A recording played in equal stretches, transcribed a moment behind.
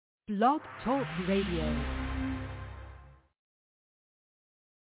Blog Talk Radio.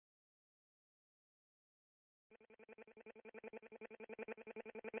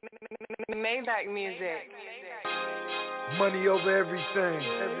 Maybach music. Money over everything.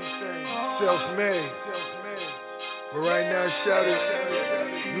 Self-made. But right now, shout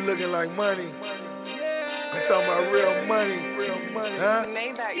it. You looking like money. I'm talking about real money. Huh?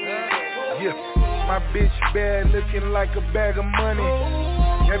 Maybach music. Yeah. My bitch bad, looking like a bag of money.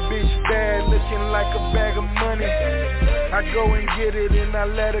 That bitch bad, looking like a bag of money. I go and get it and I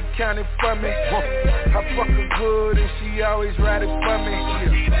let her count it for me. I fuck her good and she always ride it for me.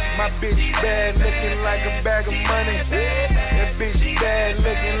 My bitch bad, looking like a bag of money. That bitch bad,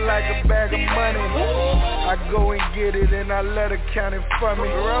 looking like a bag of money. I go and get it and I let her count it for me.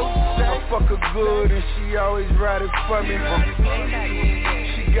 I fuck her good and she always ride it for me.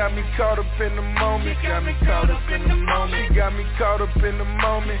 She got me caught up in the moment. Got me caught up in the moment. She got me caught up in the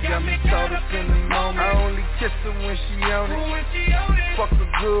moment. Got me caught up in the moment. I only kiss her when she on it. Fuck her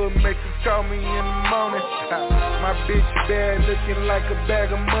good, make her call me in the morning. My bitch bad, looking like a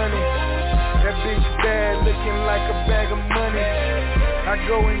bag of money. That bitch bad, looking like a bag of money. I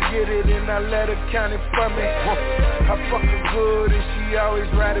go and get it and I let her count it for me. I fuck her good and she always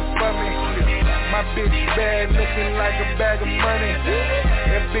ride it for me. My bitch bad, looking like a bag of money.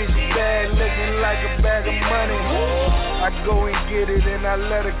 That bitch bad, looking like a bag of money. I go and get it and I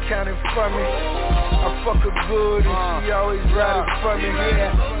let her count it for me. I fuck her good and she always ride it for me.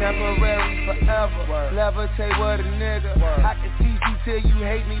 Yeah, temporary forever. Levitate with a nigga. I can teach you till you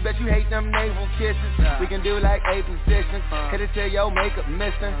hate me, but you hate them navel kisses. We can do like 8 positions. Hit it till your makeup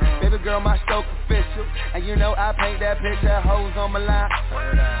missing. Baby girl, my stroke official. And you know I paint that picture, hoes on my line.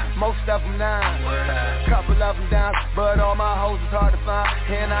 Most of them 9. Couple of them down, but all my hoes is hard to find.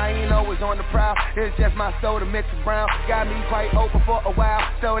 And I ain't always on the prowl. It's just my soul to mix it brown. Got me quite open for a while.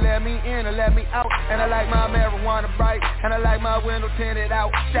 So let me in or let me out. And I like my marijuana bright. And I like my window tinted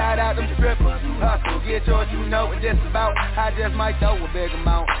out. Shout out them strippers who hustle. Get yours, you know what this about. I just might throw a big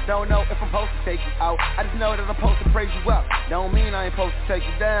amount. Don't know if I'm supposed to take you out. I just know that I'm supposed to praise you up. Don't mean I ain't supposed to take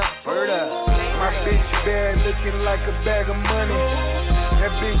you down. Word up. My bitch bad, looking like a bag of money.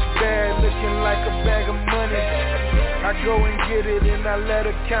 That bitch bad, looking like a bag of money. I go and get it and I let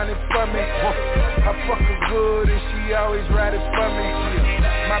her count it for me. I fuck her good and she always ride it for me.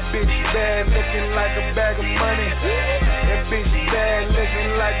 My bitch bad, looking like a bag of money. That bitch bad,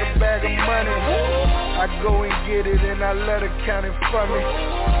 looking like a bag of money. I go and get it and I let her count it for me.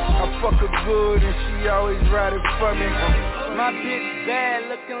 I fuck her good and she always ride it for me. My bitch bad,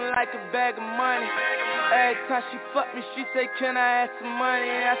 looking like a bag of money. Every time she fuck me, she say, can I ask some money?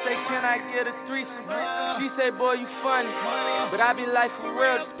 And I say, can I get a threesome? She say, boy, you funny. But I be like, for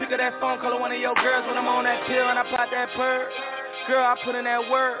real, just pick up that phone, call her one of your girls when I'm on that pill and I pop that purr. Girl, I put in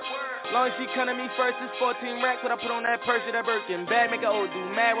that word. Long as she come to me first, it's 14 racks. What I put on that purse, that Birkin bag, make her old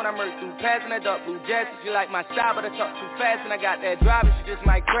dude mad when I murk through. Passing that dark blue jacket, she like my style, but I talk too fast and I got that driver, she just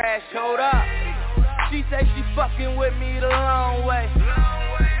might crash. Hold up. She say she fucking with me the long way.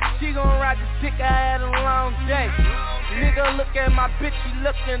 She gon' ride this dick, I had a long day. Nigga look at my bitch, she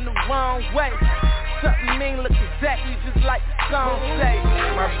looking the wrong way. Something mean look exactly just like the song say.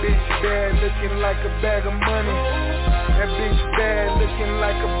 My bitch bad, looking like a bag of money. That bitch bad, looking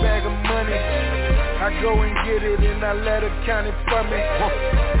like a bag of money. I go and get it and I let her count it for me.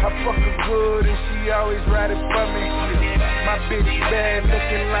 I fuck her good and she always ride it for me. My bitch bad,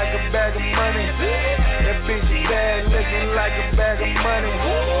 looking like a bag of money. That bitch bad, looking like a bag of money.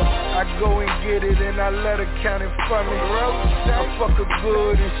 I go and get it and I let her count it for me. I fuck her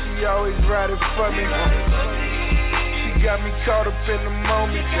good and she always ride it for me. She got me caught up in the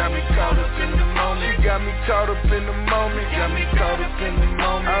moment. Got me caught up in the moment. She got me caught up in the moment. Got me caught up in the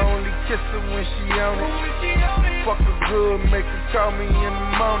moment. I only kiss her when she on it. Fuck her good, make her call me in the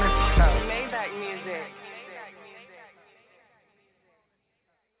morning. Maybach music.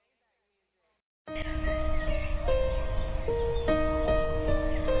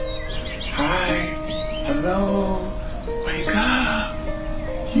 Hi, hello, wake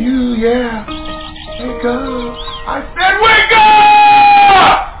up, you, yeah, wake up, I said wake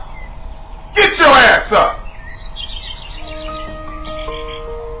up, get your ass up.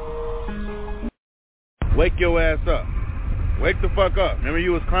 Wake your ass up, wake the fuck up. Remember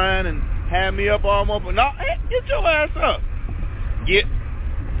you was crying and had me up all over, no, hey, get your ass up, get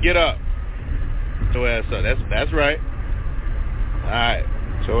up, get your ass up, that's right, alright.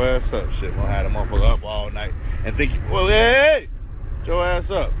 Get your ass up, shit. We'll have them motherfucker up all night and think, well, hey, get your ass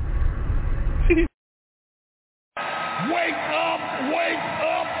up. Wake up, wake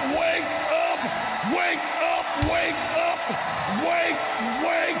up, wake up, wake up, wake up, wake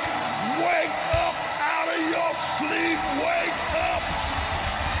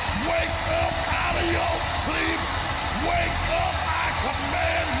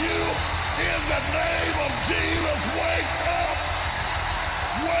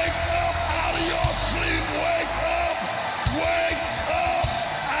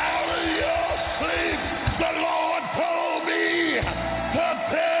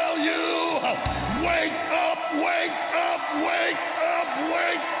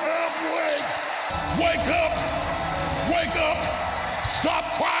Wake up. Wake up. Stop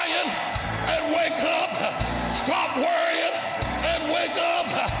crying and wake up. Stop worrying and wake up.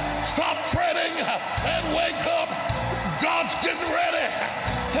 Stop fretting and wake up. God's getting ready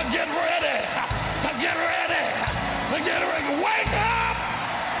to get ready. To get ready. To get ready. Wake up.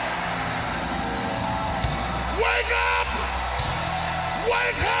 Wake up.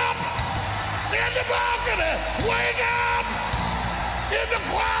 Wake up. In the balcony. Wake up. In the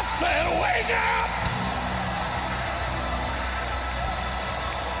closet. Wake up.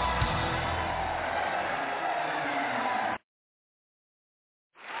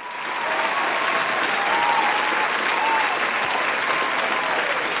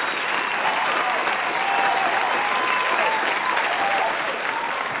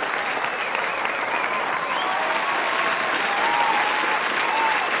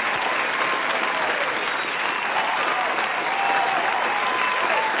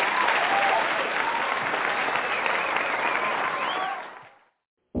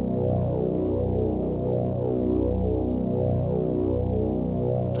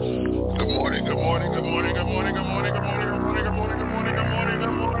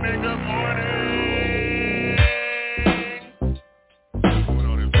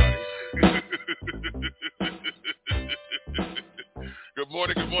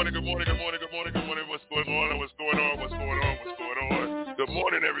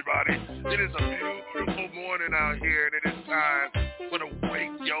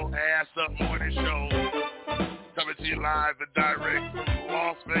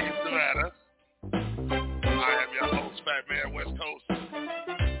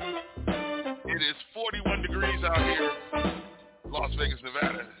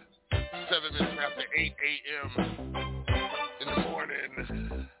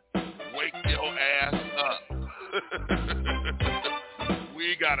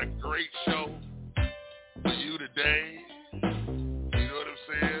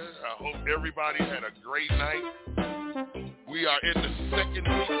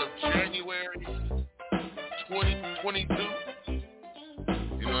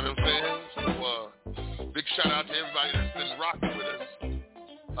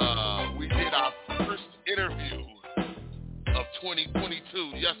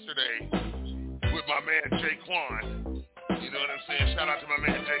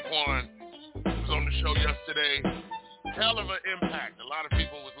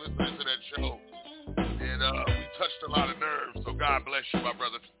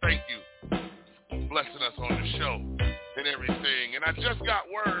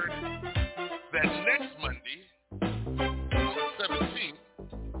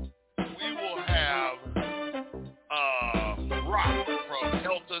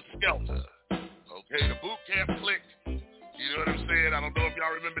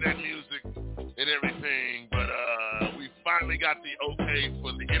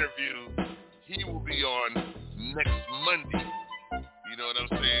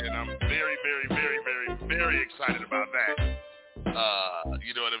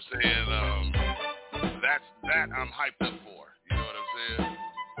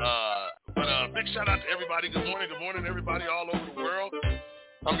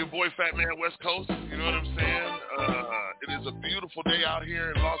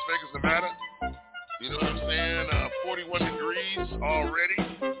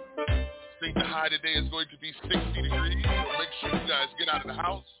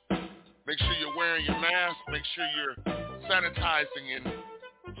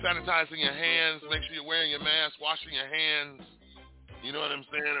 Sanitizing your hands, make sure you're wearing your mask, washing your hands, you know what I'm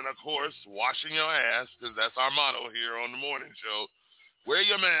saying? And, of course, washing your ass, because that's our motto here on the morning show. Wear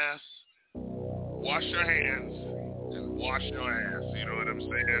your mask, wash your hands, and wash your ass, you know what I'm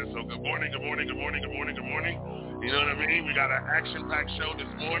saying? So good morning, good morning, good morning, good morning, good morning. You know what I mean? We got an action-packed show this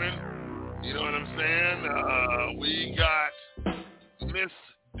morning, you know what I'm saying? We got Miss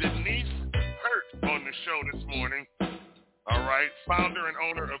Denise Hurt on the show this morning. All right, founder and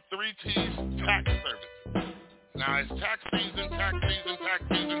owner of 3t's Tax Service. Now, it's tax season,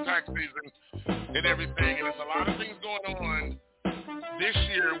 and everything, and there's a lot of things going on this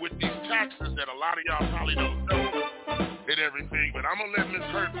year with these taxes that a lot of y'all probably don't know and everything, but I'm going to let Ms.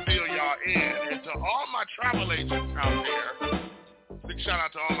 Hurt fill y'all in. And to all my travel agents out there, big shout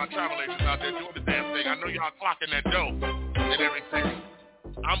out to all my travel agents out there doing the damn thing. I know y'all clocking that dough and everything.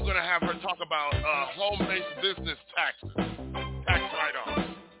 I'm going to have her talk about home-based business taxes, tax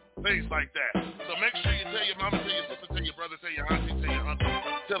write-offs, things like that. So make sure you tell your mama, tell your sister, tell your brother, tell your auntie, tell your uncle,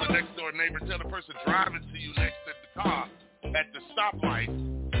 tell the next-door neighbor, tell the person driving to you next to the car at the stoplight,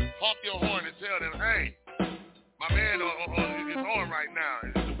 honk your horn and tell them, hey, my man is on right now.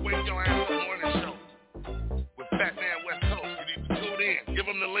 It's the Wake Your Ass Up morning show.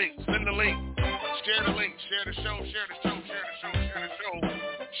 the link. Send the link. Share the link. Share the show. Share the show. Share the show. Share the show.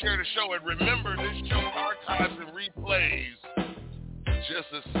 Share the show. And remember, this show archives and replays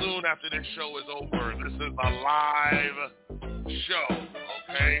just as soon after this show is over. This is a live show,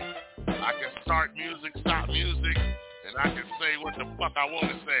 okay? I can start music, stop music, and I can say what the fuck I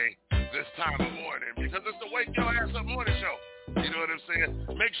want to say this time of morning because it's the Wake Your Ass Up morning show. You know what I'm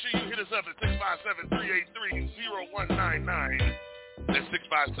saying? Make sure you hit us up at 657-383-0199. That's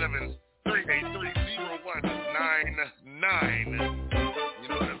 657-383-0199. You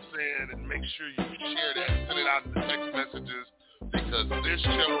know what I'm saying? And make sure you share that. Send it out in the text messages because this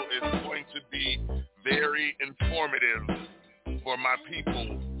show is going to be very informative for my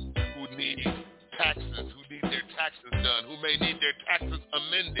people who need taxes, who need their taxes done, who may need their taxes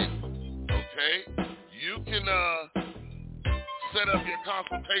amended. Okay? You can set up your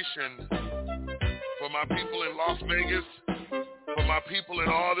consultation for my people in Las Vegas, for my people in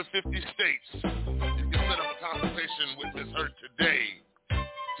all the 50 states. You can set up a consultation with Ms. Hurt today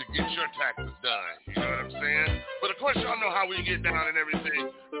to get your taxes done. You know what I'm saying? But of course, y'all know how we get down and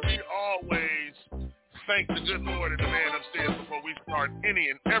everything. We always thank the good Lord and the man upstairs before we start any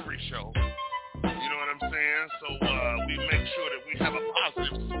and every show. You know what I'm saying? So we make sure that we have a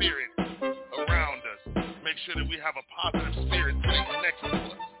positive spirit around us. Make sure that we have a positive spirit sitting next to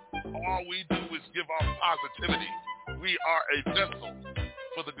us. All we do is give off positivity. We are a vessel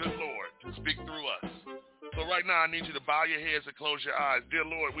for the good Lord to speak through us. So right now, I need you to bow your heads and close your eyes. Dear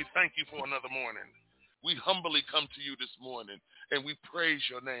Lord, we thank you for another morning. We humbly come to you this morning, and we praise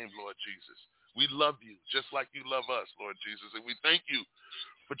your name, Lord Jesus. We love you just like you love us, Lord Jesus, and we thank you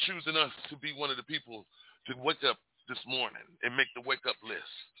for choosing us to be one of the people to wake up this morning and make the wake-up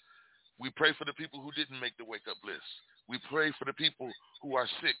list. We pray for the people who didn't make the wake-up list. We pray for the people who are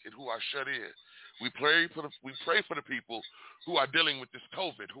sick and who are shut in. We pray for the people who are dealing with this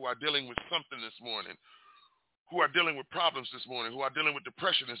COVID, who are dealing with something this morning, who are dealing with problems this morning, who are dealing with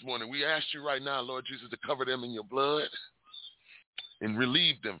depression this morning. We ask you right now, Lord Jesus, to cover them in your blood and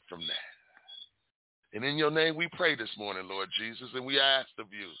relieve them from that. And in your name we pray this morning, Lord Jesus, and we ask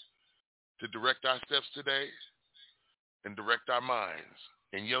of you to direct our steps today and direct our minds.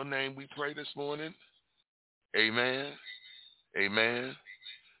 In your name we pray this morning. Amen, amen,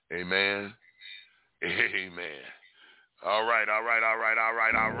 amen, amen. All right.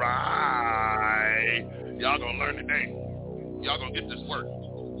 Y'all gonna learn today. Y'all gonna get this work.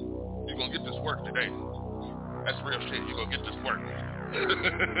 You're gonna get this work today. That's real shit. You're gonna get this work.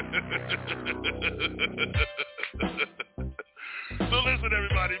 So listen,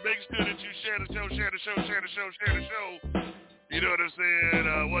 everybody, make sure that you share the show. You know what I'm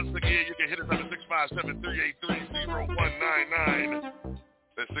saying? Once again, you can hit us up at 657-383-0199.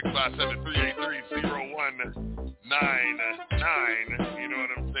 That's 657-383-0199. You know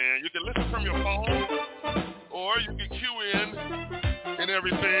what I'm saying? You can listen from your phone, or you can cue in and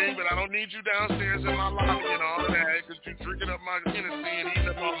everything, but I don't need you downstairs in my lobby and all of that, because you're drinking up my Hennessy and eating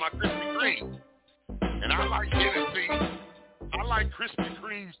up all my Krispy Kreme. And I like Hennessy. I like Krispy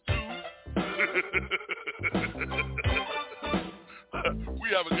Kremes too. We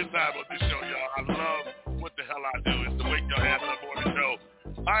have a good time on this show, y'all. I love what the hell I do. It's the Wake Your Ass Up morning show.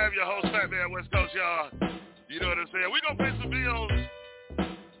 I am your host, Fat Man West Coast, y'all. You know what I'm saying? We're going to pay some bills,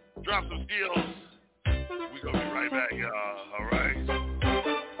 drop some skills. We're going to be right back, y'all. All right?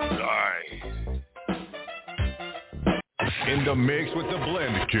 In the mix with the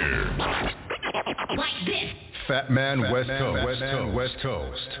blend cure. Like this. Fat Man West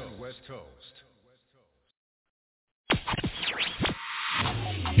Coast.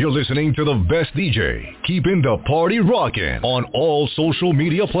 You're listening to the best DJ, keeping the party rocking on all social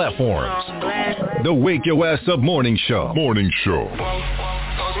media platforms. The Wake Your Ass Up Morning Show.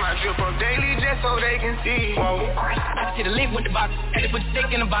 Daily just so they can see. I see the link with the box, had to put the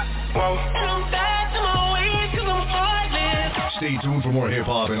stick in the box. And I'm back to my ways 'cause I'm heartless. Stay tuned for more hip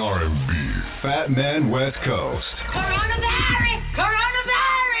hop and R&B. Fat Man West Coast. Coronavirus,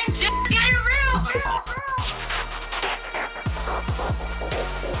 just get real.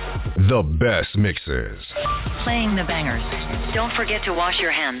 The best mixes. Playing the bangers. Don't forget to wash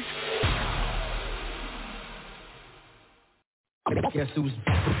your hands. Guess who's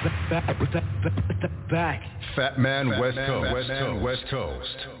back? Fat Man West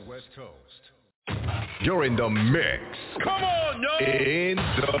Coast. You're in the mix. Come on, yo! In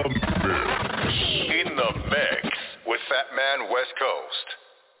the mix with Fat Man West Coast.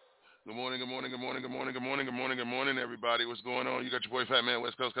 Good morning, everybody. What's going on? You got your boy Fat Man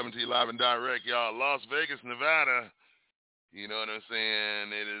West Coast coming to you live and direct, y'all. Las Vegas, Nevada. You know what I'm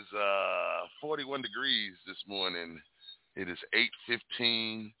saying? It is 41 degrees this morning. It is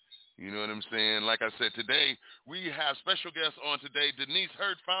 8:15. You know what I'm saying? Like I said, today we have special guests on today, Denise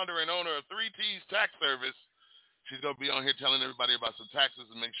Hurt, founder and owner of 3t's Tax Service. She's going to be on here telling everybody about some taxes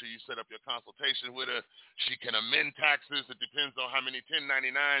and make sure you set up your consultation with her. She can amend taxes. It depends on how many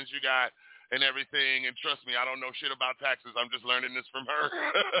 1099s you got and everything. And trust me, I don't know shit about taxes. I'm just learning this from her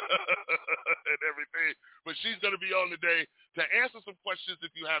and everything. But she's going to be on today to answer some questions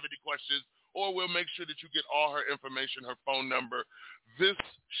if you have any questions, or we'll make sure that you get all her information, her phone number. This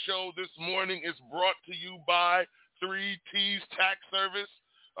show this morning is brought to you by 3t's Tax Service.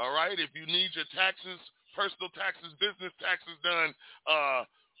 All right? If you need your taxes, personal taxes, business taxes done,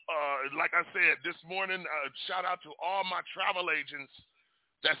 like I said, this morning, shout out to all my travel agents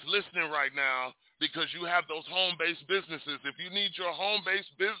that's listening right now, because you have those home-based businesses. If you need your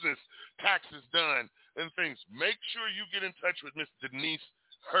home-based business taxes done and things, make sure you get in touch with Miss Denise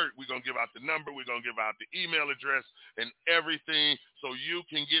Hurt. We're going to give out the number. We're going to give out the email address and everything so you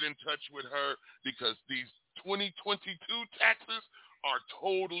can get in touch with her, because these 2022 taxes are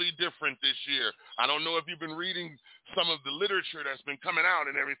totally different this year. I don't know if you've been reading some of the literature that's been coming out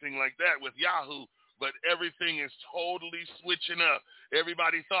and everything like that with Yahoo, but everything is totally switching up.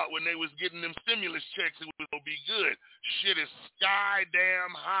 Everybody thought when they was getting them stimulus checks it was going to be good. Shit is sky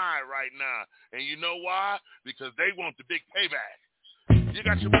damn high right now. And you know why? Because they want the big payback. You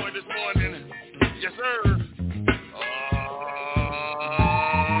got your boy this morning. Yes, sir.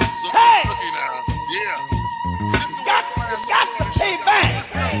 Hey! Now. Yeah. Got to pay back.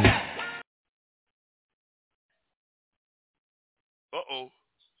 Uh-oh.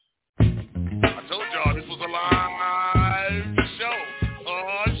 I told y'all this was a live show.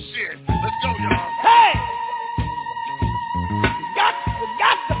 Oh, shit. Let's go, y'all. Hey!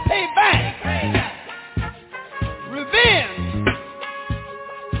 Got to pay back. Revenge.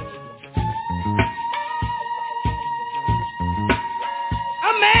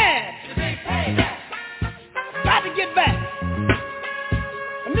 I'm mad. Got to get back.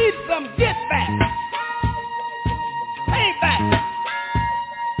 I need some get back. Pay back.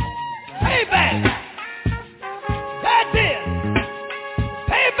 Pay back. That's it.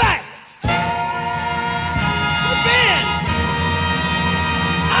 Pay back. Revenge.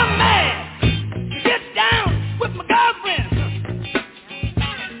 I'm mad. To get down with my girlfriend.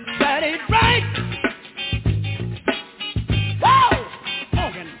 That ain't right. Whoa!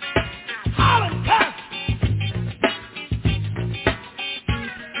 Smoking. Hollering, cuss.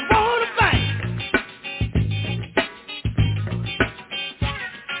 You wanna fight?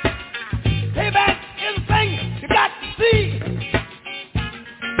 Payback is a thing you got to see.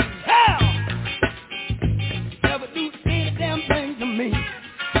 Hell, never do any damn thing to me.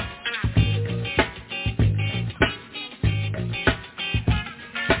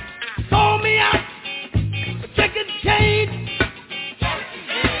 Sold me out for chicken chain.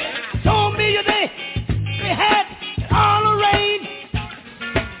 Told me they had it all arranged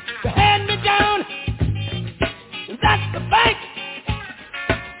to hand me down. And that's the bank.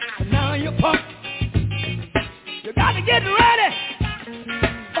 And now you're pumped. You got to get ready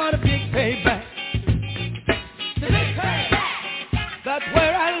for the big payback. The big payback. That's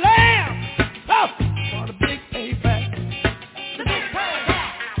where I land. Oh, for the big payback. The big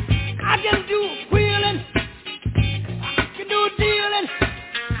payback. I can do wheeling. I can do dealing.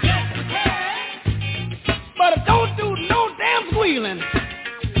 Yes, you can. But I don't do no damn squealing.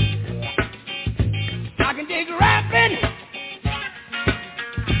 I can dig rapping.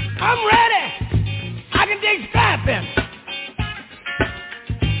 I'm ready. I can dig strapping.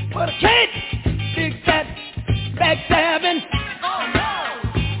 But I can't dig that backstabbing. Oh no!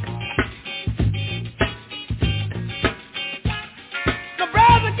 So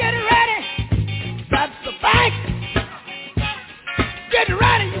brother, get ready. That's the bank. Get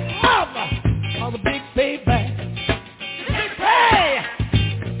ready, you mother, for the big payback. Hey!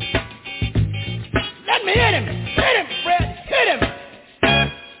 Let me hit him. Hit him, Fred. Hit him.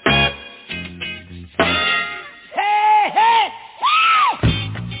 Hey, hey! Woo!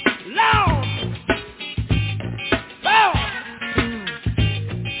 Lord!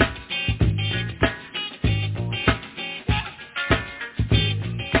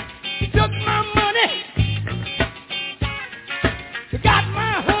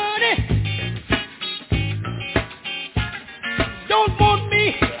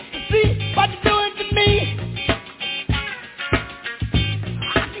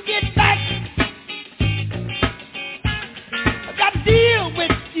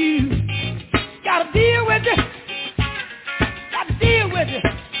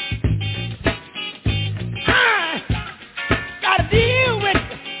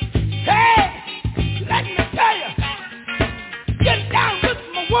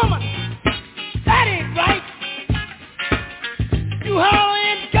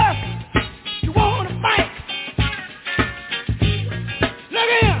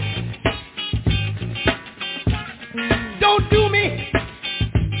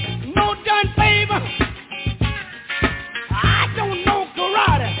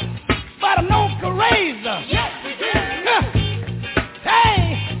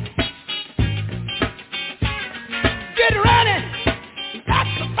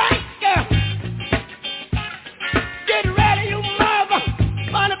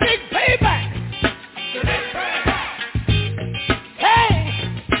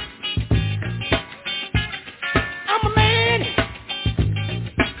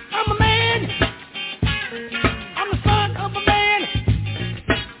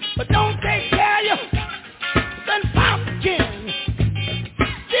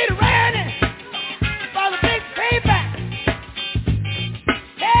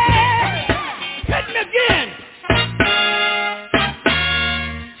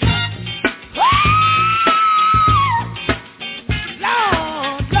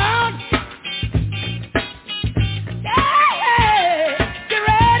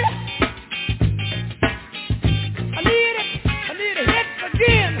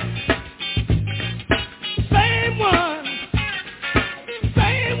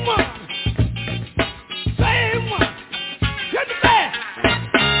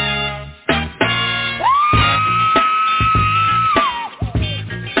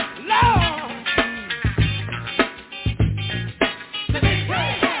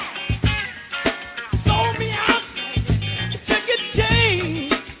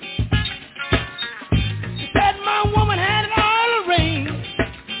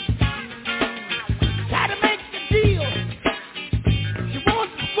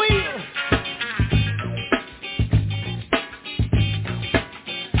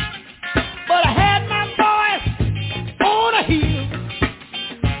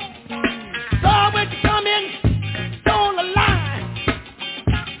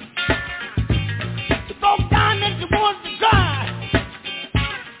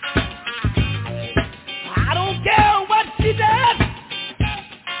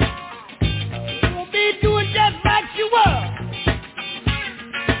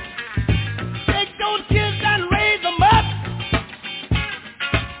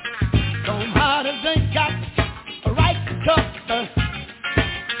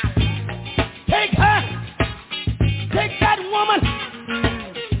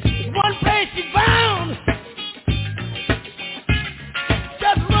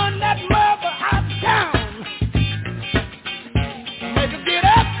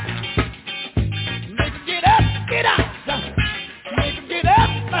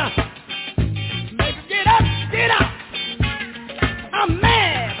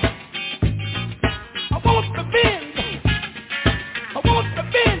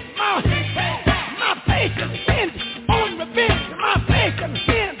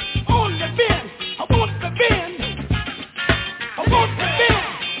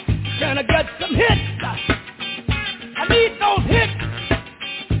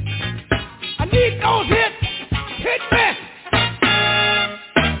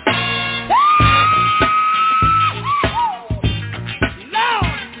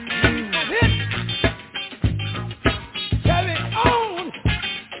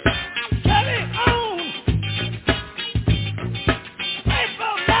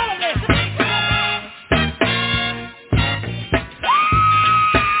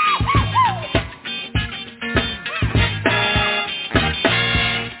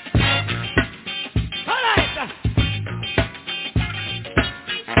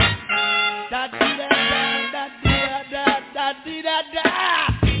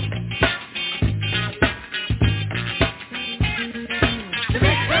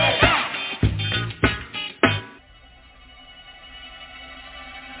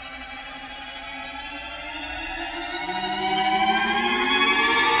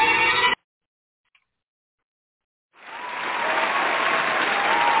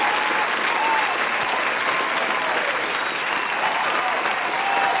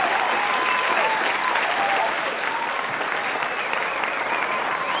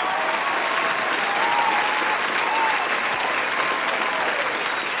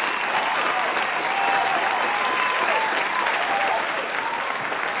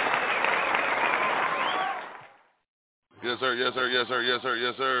 Yes, sir. Yes, sir. Yes, sir. Yes, sir.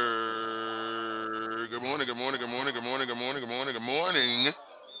 Yes, sir. Good morning. Good morning. Good morning. Good morning. Good morning. Good morning. Good morning.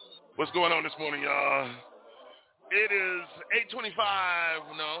 What's going on this morning, y'all? It is 8:25.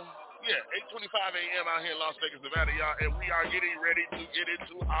 No. Yeah, 8:25 a.m. out here in Las Vegas, Nevada, y'all, and we are getting ready to get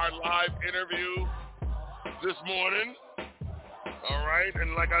into our live interview this morning. All right,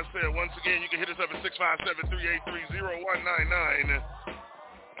 and like I said, once again, you can hit us up at 657-383-0199.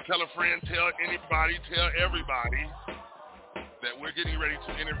 Tell a friend, tell anybody, tell everybody that we're getting ready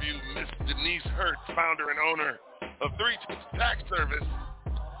to interview Miss Denise Hurt, founder and owner of 3t's Tax Service.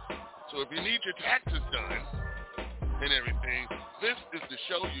 So if you need your taxes done and everything, this is the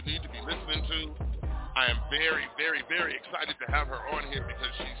show you need to be listening to. I am very, very, very excited to have her on here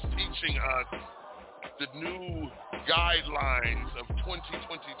because she's teaching us the new guidelines of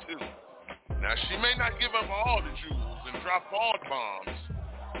 2022. Now, she may not give up all the jewels and drop all the bombs.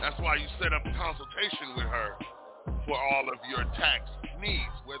 That's why you set up a consultation with her for all of your tax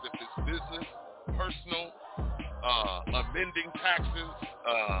needs, whether it's business, personal, amending taxes,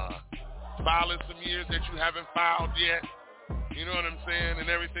 filing some years that you haven't filed yet, you know what I'm saying, and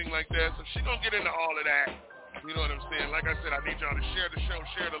everything like that. So she's going to get into all of that, you know what I'm saying. Like I said, I need y'all to share the show,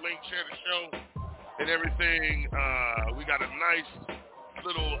 share the link, share the show, and everything. We got a nice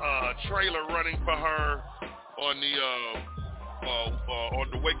little trailer running for her on the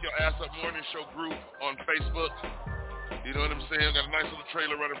Wake Your Ass Up Morning Show group on Facebook. You know what I'm saying? Got a nice little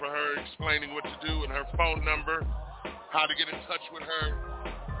trailer running for her explaining what to do and her phone number, how to get in touch with her.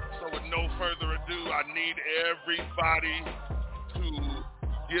 So with no further ado, I need everybody to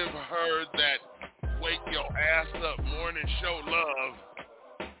give her that Wake Your Ass Up Morning Show love.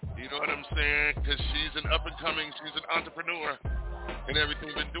 You know what I'm saying? Because she's an up-and-coming, she's an entrepreneur and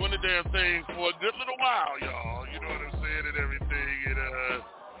everything. Been doing the damn thing for a good little while, y'all. You know what I'm saying? And everything. And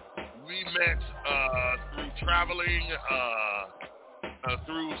we met through traveling,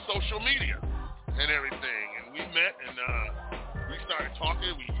 through social media and everything. And we met and we started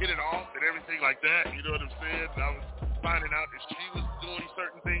talking. We hit it off and everything like that. You know what I'm saying? And I was finding out that she was doing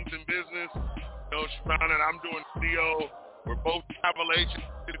certain things in business. You know, she found out I'm doing video. We're both travel agents,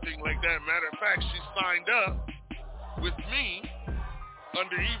 anything like that. Matter of fact, she signed up with me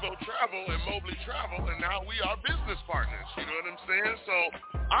under Evo Travel and Mobley Travel, and now we are business partners. You know what I'm saying? So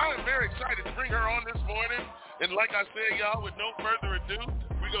I am very excited to bring her on this morning. And like I said, y'all, with no further ado,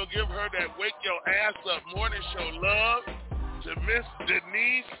 we're going to give her that Wake Your Ass Up Morning Show love to Miss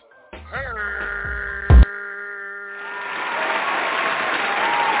Denise Hurt.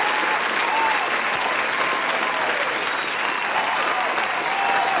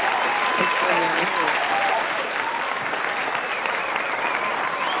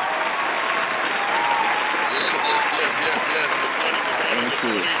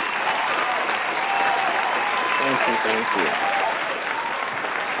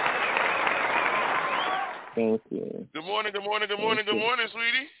 Thank you. Good morning, good morning, good morning, good morning,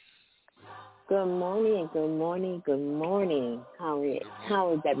 sweetie. Good morning, good morning, good morning. How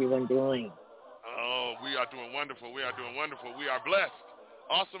is everyone doing? Oh, we are doing wonderful. We are doing wonderful. We are blessed,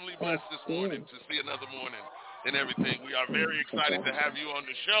 awesomely blessed this morning to see another morning and everything. We are very excited to have you on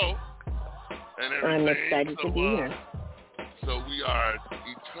the show and everything. I'm excited to be here. So we are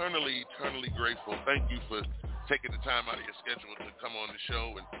eternally grateful. Thank you for taking the time out of your schedule to come on the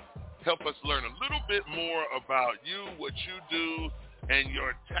show and help us learn a little bit more about you, what you do, and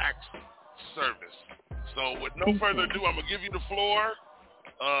your tax service. So with no further ado, I'm going to give you the floor.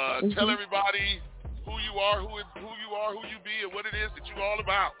 Tell everybody who you are, who you be, and what it is that you're all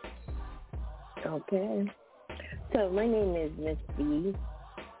about. Okay. So my name is Miss B.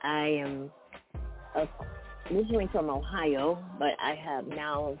 I am originally from Ohio, but I have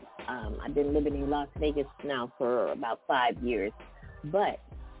now, I've been living in Las Vegas now for about 5 years. But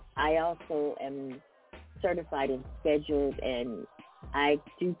I also am certified and scheduled, and I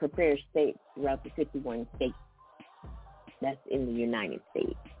do prepare states throughout the 51 states that's in the United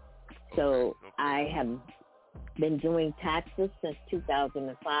States. So I have been doing taxes since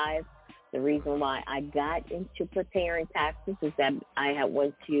 2005. The reason why I got into preparing taxes is that I had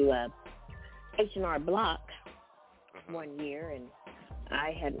went to H&R Block 1 year, and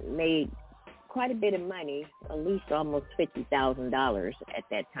I had made quite a bit of money, at least almost $50,000 at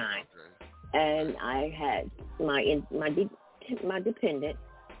that time. And I had my dependent.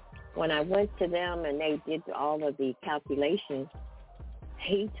 When I went to them and they did all of the calculations,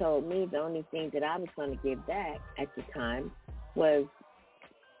 he told me the only thing that I was going to give back at the time was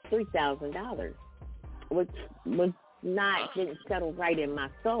 $3,000, which was didn't settle right in my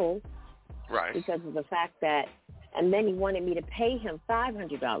soul. Right. Because of the fact that, and then he wanted me to pay him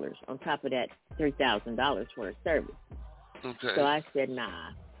 $500 on top of that $3,000 for a service. Okay. So I said,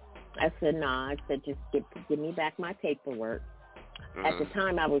 nah. I said, just give me back my paperwork. At the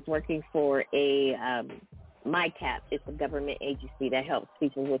time, I was working for a MICAP. It's a government agency that helps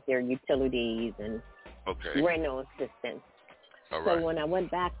people with their utilities and rental assistance. All right. So when I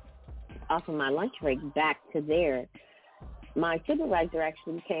went back off of my lunch break back to there, my supervisor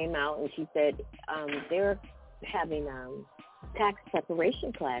actually came out and she said, they're having tax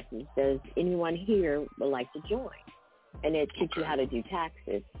preparation classes. Does anyone here would like to join? And it teach you how to do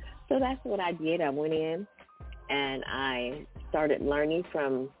taxes. So that's what I did. I went in and I started learning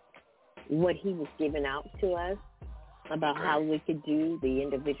from what he was giving out to us about how we could do the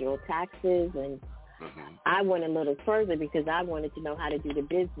individual taxes. And I went a little further because I wanted to know how to do the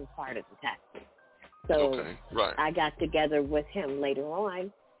business part of the taxes. So I got together with him later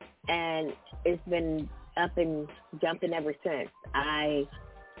on, and it's been up and jumping ever since. I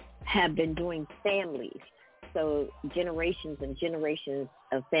have been doing families, so generations and generations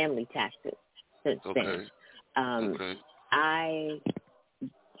of family taxes since then. I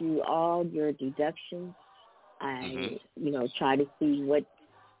do all your deductions. I, try to see what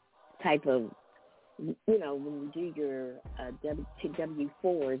type of, when you do your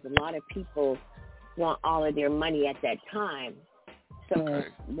W-4s, a lot of people want all of their money at that time. So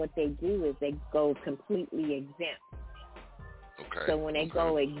what they do is they go completely exempt. So when they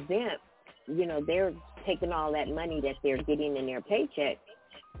go exempt, they're taking all that money that they're getting in their paycheck,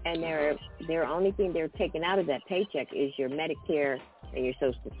 and their only thing they're taking out of that paycheck is your Medicare and your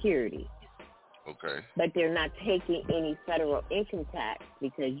Social Security. But they're not taking any federal income tax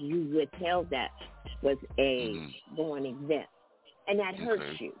because you withheld that was going exempt. And that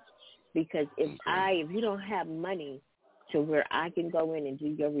hurts you because if you don't have money to where I can go in and do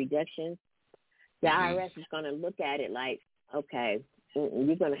your reductions, the IRS is going to look at it like, okay,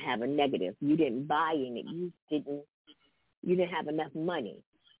 you're going to have a negative. You didn't buy in it. You didn't have enough money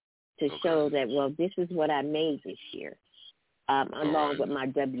to show that, well, this is what I made this year, along with my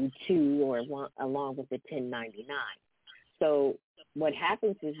W-2 or along with the 1099. So what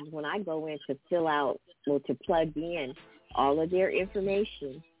happens is when I go in to fill out or to plug in all of their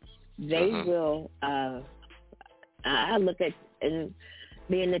information, they will, I look at, and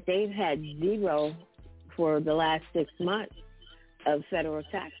being that they've had zero for the last 6 months of federal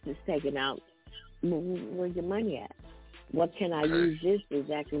taxes taken out, where's your money at? What can I use this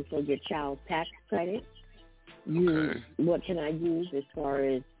exactly for your child tax credit? What can I use as far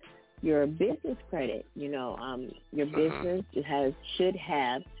as your business credit? Your business should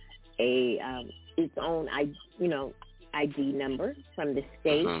have its own ID number from the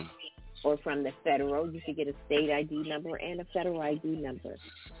state or from the federal. You should get a state ID number and a federal ID number.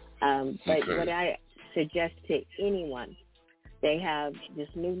 But what I suggest to anyone, they have this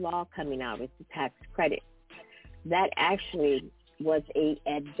new law coming out. It's the tax credit. That actually was a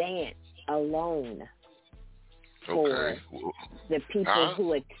loan for the people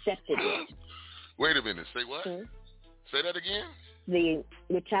who accepted it. Wait a minute. Say what? Say that again? The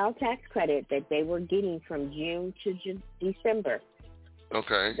child tax credit that they were getting from June to December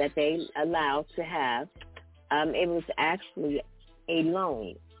that they allowed to have, it was actually a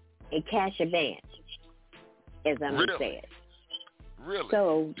loan, a cash advance, as I'm going to say it. Really?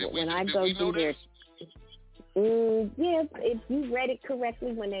 So when I go through their... if you read it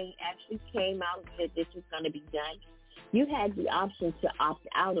correctly when they actually came out that this was going to be done, you had the option to opt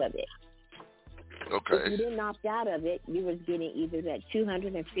out of it. If you didn't opt out of it, you was getting either that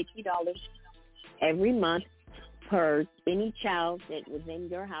 $250 every month per any child that was in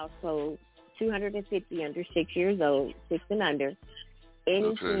your household, $250 under 6 years old, 6 and under.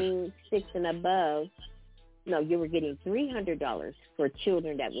 Anything 6 and above, you were getting $300 for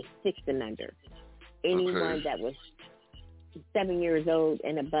children that was 6 and under. Anyone that was 7 years old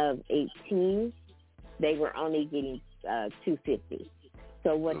and above 18, they were only getting $250.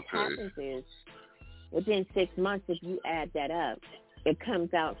 So what happens is, within 6 months, if you add that up, it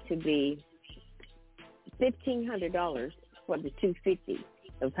comes out to be $1,500 for the $250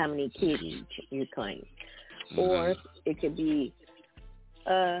 of how many kids you claim, or it could be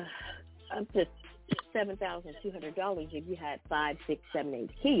up to $7,200 if you had 5, 6, 7,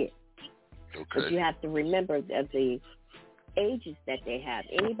 8 kids. But you have to remember of the ages that they have.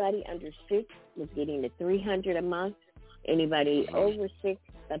 Anybody under 6 was getting the $300 a month. Anybody over 6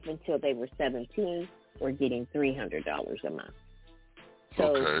 up until they were 17 were getting $300 a month.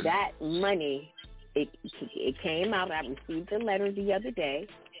 So that money, it came out. I received a letter the other day,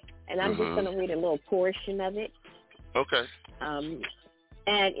 and I'm just going to read a little portion of it. And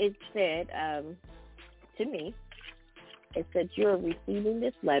it said to me, it said, you're receiving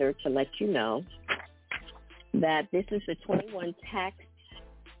this letter to let you know that this is the 21 tax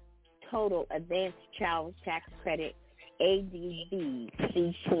total advanced child tax credit ADV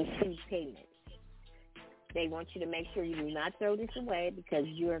C22 payment. They want you to make sure you do not throw this away because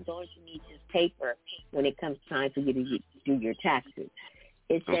you are going to need this paper when it comes time for you to do your taxes.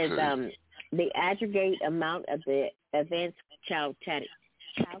 It says the aggregate amount of the advanced child tax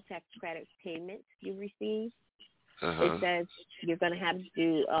credit payments you receive. It says you're going to have to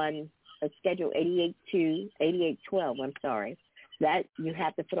do on a schedule 8812, that you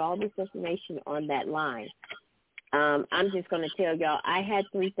have to put all this information on that line. I'm just going to tell y'all, I had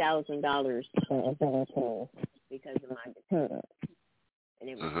 $3,000 because of my dependent, and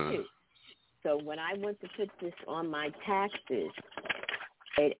it was 2. So when I went to put this on my taxes,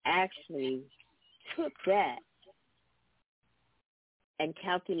 it actually took that and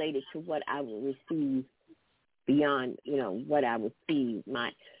calculated to what I would receive beyond, what I would see.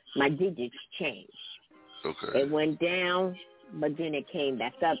 My digits changed. Okay. It went down, but then it came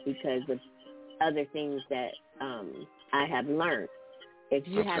back up because of other things that I have learned. If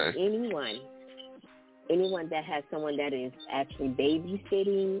you have anyone that has someone that is actually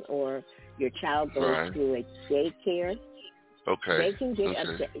babysitting or your child goes to a daycare, they can get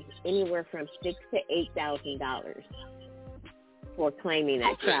up to anywhere from $6,000 to $8,000 for claiming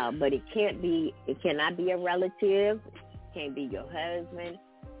that child. But it cannot be a relative, it can't be your husband,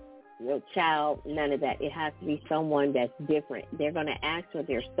 your child, none of that. It has to be someone that's different. They're going to ask for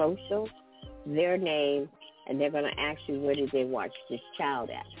their social, their name, and they're going to ask you where did they watch this child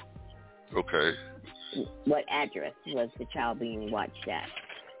at. Okay. What address was the child being watched at?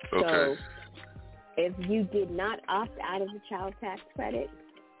 Okay. So if you did not opt out of the child tax credit,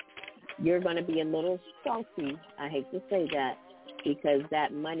 you're going to be a little salty. I hate to say that because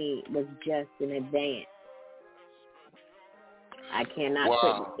that money was just in advance. I cannot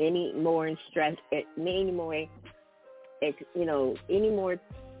put any more in stress, any more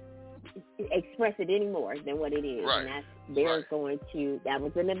express it any more than what it is. Right. And that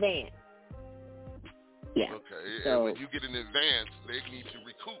was an advance. Yeah. Okay. So, and when you get an advance, they need to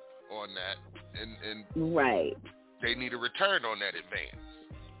recoup on that, and they need a return on that advance.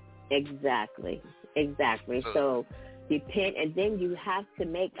 Exactly. So and then you have to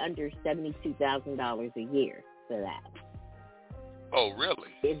make under $72,000 a year for that. Oh, really?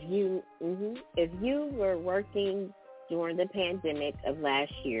 If you were working during the pandemic of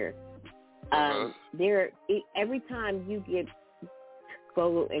last year, every time you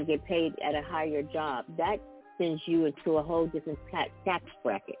go and get paid at a higher job, that sends you into a whole different tax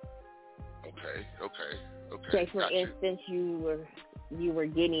bracket. Okay. Say for instance, you were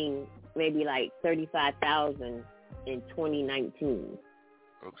getting maybe like $35,000 in 2019.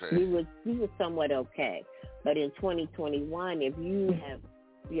 Okay. You was somewhat okay, but in 2021, if you have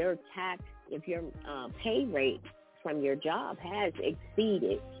your pay rate from your job has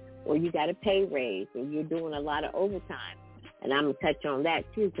exceeded, or you got a pay raise, or you're doing a lot of overtime. And I'm going to touch on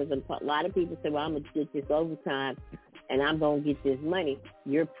that, too, because a lot of people say, well, I'm going to get this overtime, and I'm going to get this money.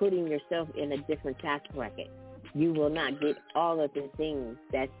 You're putting yourself in a different tax bracket. You will not get all of the things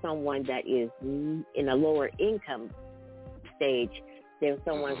that someone that is in a lower income stage than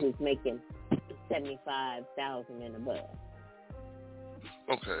someone who's making $75,000 and above.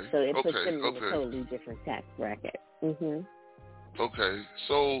 Okay. So it puts them in a totally different tax bracket. Okay.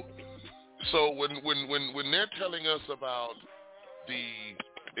 So when they're telling us about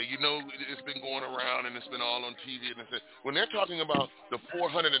it's been going around and it's been all on TV, and when they're talking about the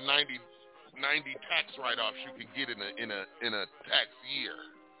 490 tax write-offs you can get in a tax year,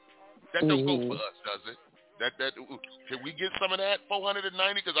 that don't go for us, does it? That can we get some of that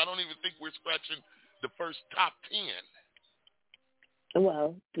 490? Because I don't even think we're scratching the first top 10.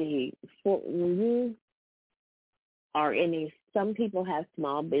 Well, when you are some people have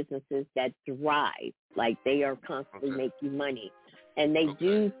small businesses that thrive, like they are constantly making money, and they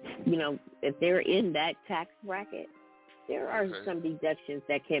do, if they're in that tax bracket, there are some deductions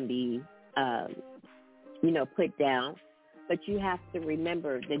that can be, put down. But you have to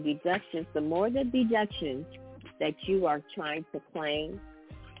remember the deductions, the more the deductions that you are trying to claim,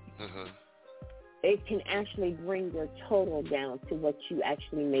 it can actually bring your total down to what you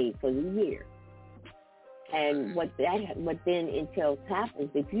actually made for the year. And what then entails happens,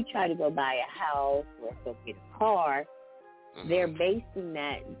 if you try to go buy a house or go get a car, they're basing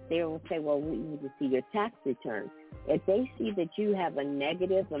that, they will say, well, we need to see your tax return. If they see that you have a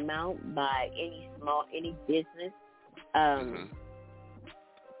negative amount by any business,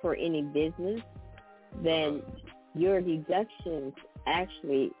 for any business, then your deductions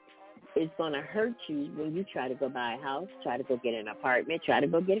actually is going to hurt you when you try to go buy a house, try to go get an apartment, try to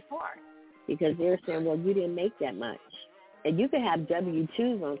go get a car. because they're saying, well, you didn't make that much. And you can have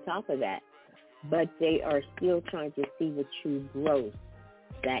W-2s on top of that, but they are still trying to see the true growth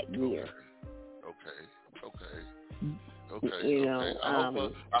that year. Okay. You know,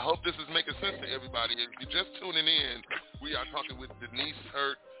 I hope this is making sense to everybody. If you're just tuning in, we are talking with Denise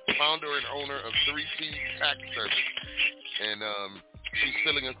Hurt, founder and owner of 3t's Tax Service, and she's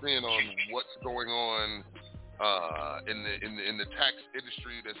filling us in on what's going on in the tax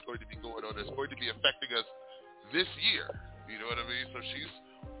industry that's going to be going on, that's going to be affecting us this year. You know what I mean? So she's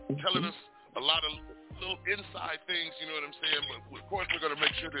telling us a lot of little inside things, you know what I'm saying? But of course we're going to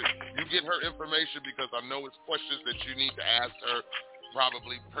make sure that you get her information, because I know it's questions that you need to ask her,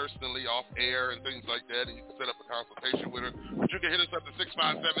 probably personally off air and things like that, and you can set up a consultation with her. But you can hit us up at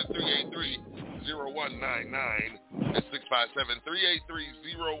 657-383-0199. That's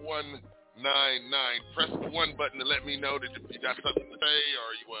 657-383-0199. Press the 1 button to let me know that you got something to say, or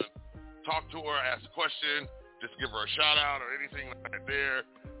you want to talk to her, ask a question, just give her a shout out or anything like that there.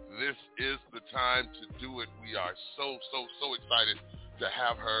 This is the time to do it. We are so excited to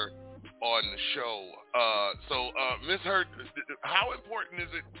have her on the show. So Ms. Hurt, how important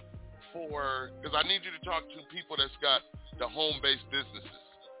is it because I need you to talk to people that's got the home-based businesses.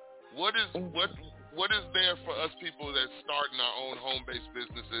 What is there for us people that's starting our own home-based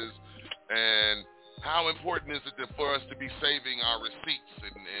businesses, and how important is it for us to be saving our receipts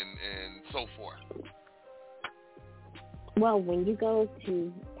and so forth? Well, when you go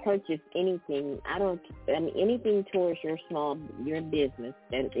to purchase anything, anything towards your business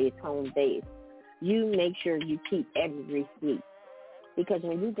that is home-based, you make sure you keep every receipt. Because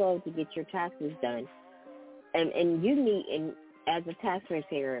when you go to get your taxes done, and you need, as a tax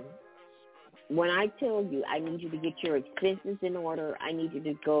preparer, when I tell you I need you to get your expenses in order, I need you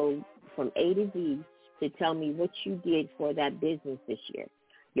to go from A to Z to tell me what you did for that business this year,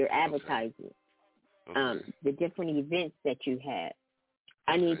 your advertising. The different events that you had.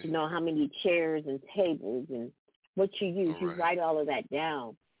 I need to know how many chairs and tables and what you use. You write all of that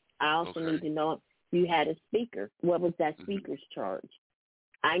down. I also need to know if you had a speaker. What was that speaker's charge?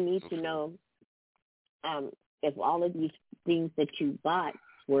 I need to know if all of these things that you bought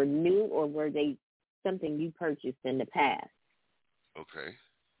were new or were they something you purchased in the past.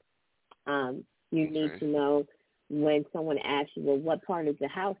 You need to know when someone asks you, well, what part of the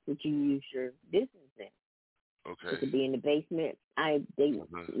house did you use your business in? It could be in the basement.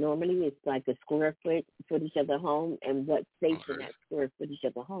 Normally it's like a square footage of the home, and what space in that square footage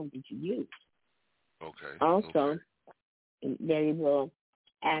of the home did you use? Also, they will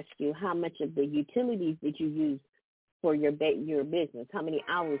ask you how much of the utilities did you use for your business? How many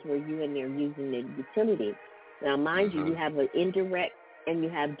hours were you in there using the utilities? Now, mind you, you have an indirect and you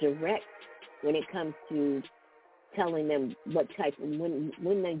have direct when it comes to telling them what type of, when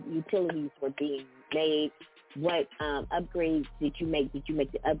the utilities were being made, what upgrades did you make? Did you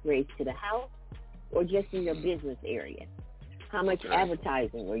make the upgrades to the house or just in your business area? How much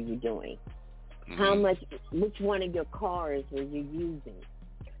advertising were you doing? How much, which one of your cars were you using?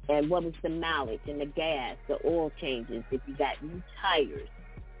 And what was the mileage and the gas, the oil changes, if you got new tires?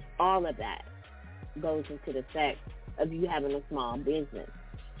 All of that goes into the fact of you having a small business.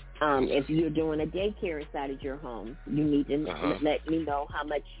 If you're doing a daycare inside of your home, you need to let me know how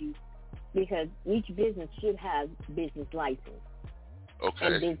much you, because each business should have business license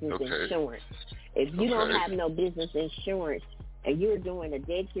and business insurance. If you don't have no business insurance and you're doing a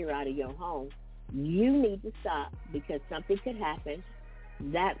daycare out of your home, you need to stop, because something could happen.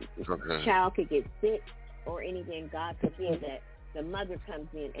 That child could get sick or anything, God forbid, that the mother comes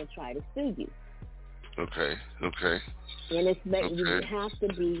in and try to sue you. And you have to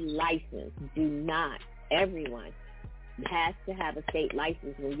be licensed. Do not. Everyone has to have a state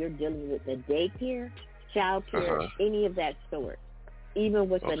license when you're dealing with a daycare, child care, any of that sort. Even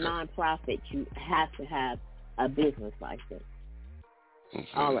with a nonprofit, you have to have a business license.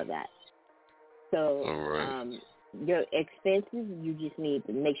 All of that. So your expenses, you just need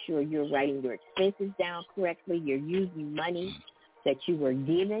to make sure you're writing your expenses down correctly. You're using money that you were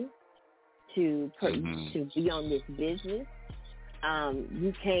given to be on this business.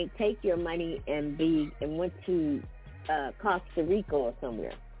 You can't take your money and went to Costa Rica or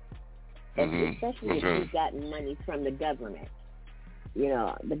somewhere, especially if you've gotten money from the government. You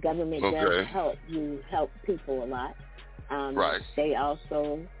know, the government does help people a lot. They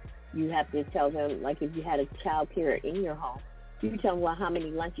also, you have to tell them, like if you had a child care in your home, you tell them, well, how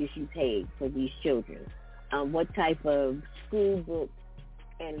many lunches you paid for these children, what type of school books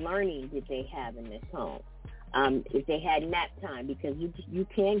and learning did they have in this home, if they had nap time, because you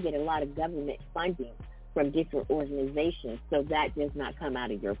can get a lot of government funding from different organizations, so that does not come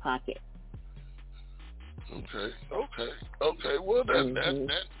out of your pocket. Okay. Well, that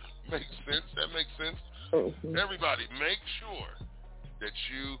makes sense. That makes sense. Everybody, make sure that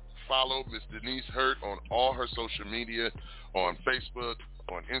you follow Miss Denise Hurt on all her social media, on Facebook,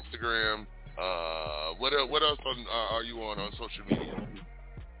 on Instagram. What else are you on social media?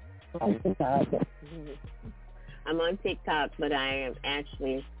 I'm on TikTok, but I am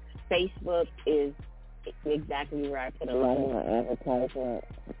actually, Facebook is exactly where I put a lot of my advertisement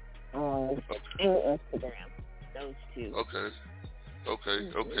on, and Instagram, those two. Okay.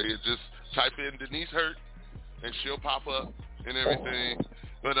 Just type in Denise Hurt, and she'll pop up and everything.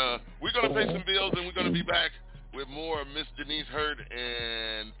 But we're going to pay some bills, and we're going to be back with more of Miss Denise Hurt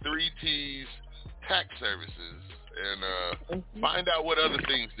and 3t's tax services, and find out what other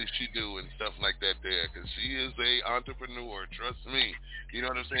things that she do and stuff like that there, because she is a entrepreneur, trust me. You know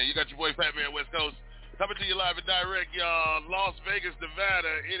what I'm saying? You got your boy Fat Man West Coast coming to you live and direct, y'all. Las Vegas,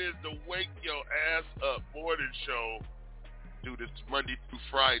 Nevada. It is the Wake Your Ass Up morning show. Do this Monday through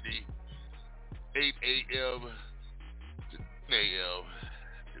Friday, 8 a.m. to 10 a.m.,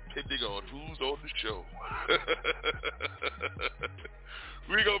 depending on who's on the show.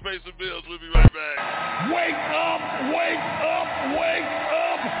 We gonna pay some bills. We'll be right back. Wake up, wake up, wake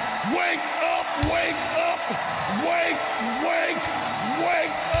up, wake up, wake up,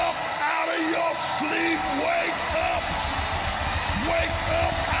 wake up out of your sleep, wake up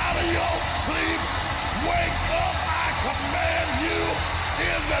out of your sleep, wake up, I command you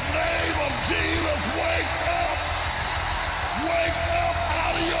in the name of Jesus, wake up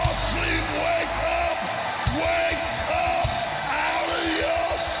out of your sleep, wake up out of your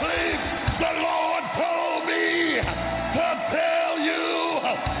sleep. The Lord told me to tell you,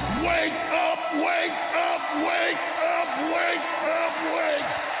 wake up, wake up, wake up, wake up,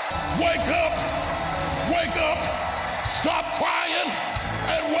 wake up, wake up, stop crying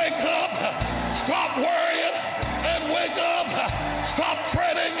and wake up, stop worrying and wake up, stop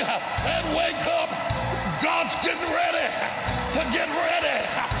fretting and wake up. God's getting ready to get ready,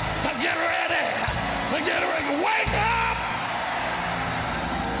 to get ready, to get ready. Wake up!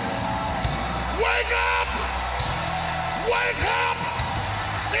 Wake up! Wake up!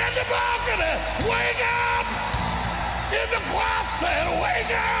 In the balcony! Wake up! In the closet!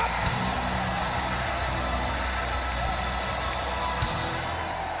 Wake up!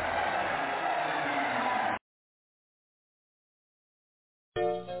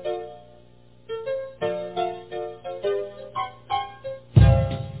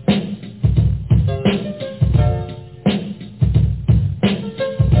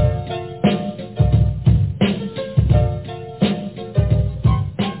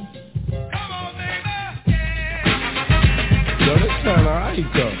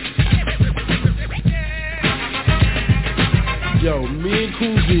 Yo, me and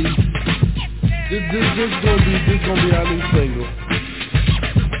Cool B, this gonna be our new single.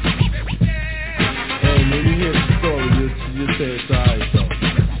 And when you hear the story, you say it's alright though.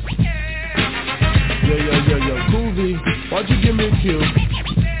 Yo, Cool B, why don't you give me a cue?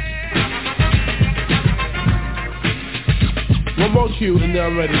 One more cue and then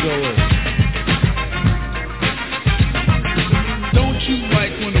I'm ready to go in. Don't you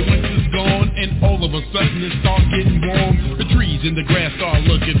like when the winter's gone and all of a sudden it starts getting warm? The trees and the grass start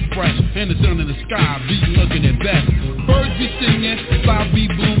looking fresh and the sun in the sky be looking at best. Birds be singing, flowers be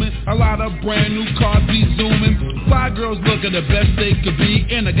blooming, a lot of brand new cars be zooming. Fly girls looking the best they could be,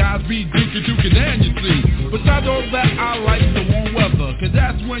 and the guys be dookie down, you see. Besides all that, I like the warm weather, cause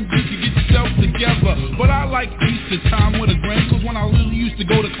that's when you can get yourself together. But I like Easter time with a grain, cause when I really used to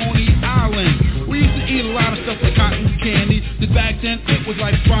go to Coney Island, we used to eat a lot of stuff like cotton candy. Back then it was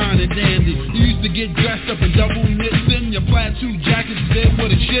like fine and dandy. You used to get dressed up in double knits and your plaid suit jackets there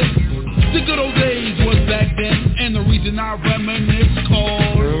with a shit. The good old days was back then, and the reason I reminisce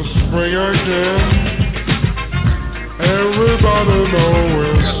called it's spring again. Everybody know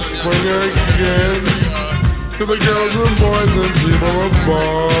it's spring again. To the girls and boys and people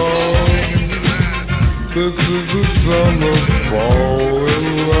above, this is the summer fall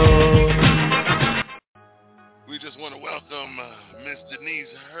in love. We just want to welcome Miss Denise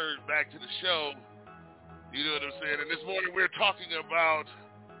Hurt back to the show. You know what I'm saying? And this morning we're talking about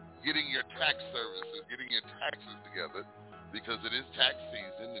getting your tax services, getting your taxes together, because it is tax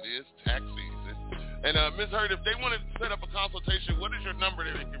season. It is tax season. And Miss Hurt, if they want to set up a consultation, what is your number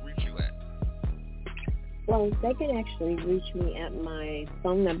that they can reach you at? Well, they can actually reach me at my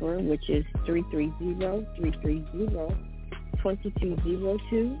phone number, which is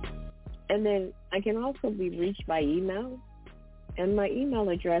 330-330-2202. And then I can also be reached by email. And my email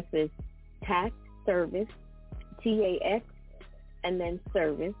address is taxservice, TAX, and then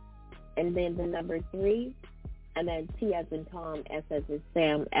service, and then the number 3, and then T as in Tom, S as in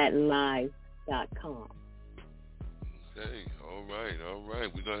Sam at live.com. Okay, all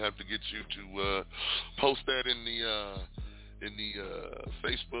right. We're gonna have to get you to post that in the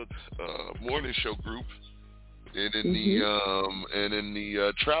Facebook morning show group, and in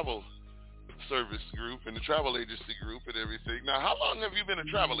the travel service group and the travel agency group and everything. Now, how long have you been a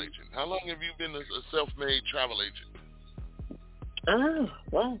travel agent? How long have you been a self-made travel agent? Oh,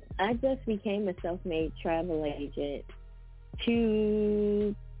 well, I just became a self-made travel agent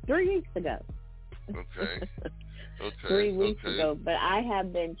 3 weeks ago. Okay. 3 weeks ago, but I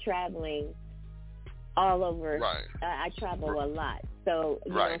have been traveling all over. Right. I travel a lot. So,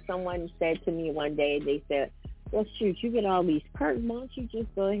 you know, someone said to me one day, they said, well, shoot, you get all these perks. Why don't you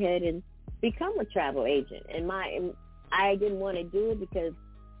just go ahead and become a travel agent? And I didn't want to do it because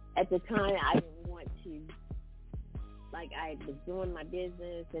at the time I didn't want to, like, I was doing my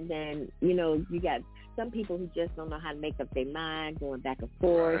business, and then, you know, you got some people who just don't know how to make up their mind, going back and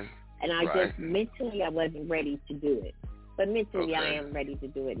forth. And I just mentally I wasn't ready to do it. But mentally I am ready to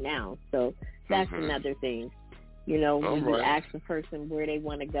do it now. So that's another thing. You know, when you ask the person where they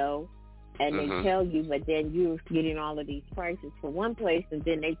want to go and they tell you, but then you're getting all of these prices for one place, and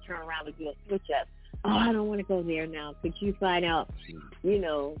then they turn around and do a switch up. Oh, I don't want to go there now. Could you find out, you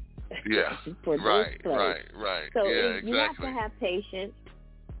know, for this place? Right. So exactly. You have to have patience.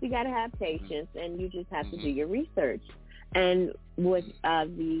 You got to have patience, and you just have to do your research. And with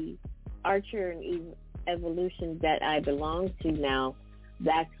the Archer and Evolution that I belong to now,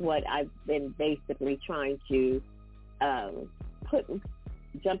 that's what I've been basically trying to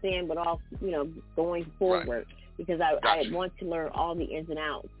jump in with all, you know, going forward, because I want to learn all the ins and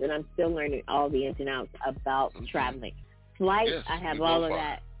outs, and I'm still learning all the ins and outs about traveling. Flight, I have all of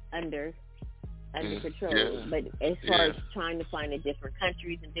that under control, but as far as trying to find the different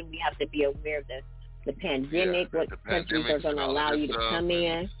countries, and then we have to be aware of the pandemic, what countries are going to allow you to come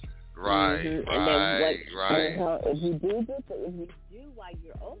in. And then if you do while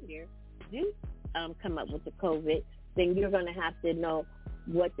you're over there, come up with the COVID, then you're going to have to know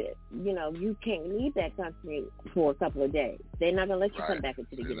you can't leave that country for a couple of days. They're not going to let you come back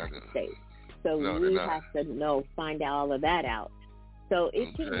into the United States. So we have to find all of that out. So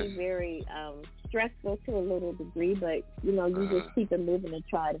it can be very stressful to a little degree, but, you know, you just keep it moving and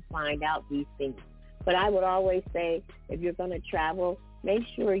try to find out these things. But I would always say, if you're going to travel, make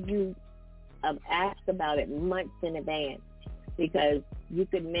sure you ask about it months in advance, because you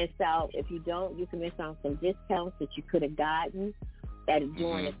could miss out. If you don't, you can miss out on some discounts that you could have gotten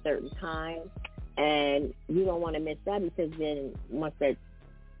during a certain time, and you don't want to miss that, because then once that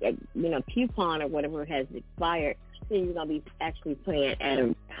coupon or whatever has expired, then you're going to be actually paying at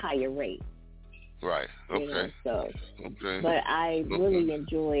a higher rate. Right. Okay. You know, but I really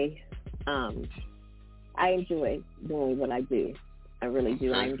enjoy. I enjoy doing what I do. I really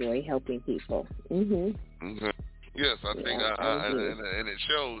do. I enjoy helping people. Yes, I think, and it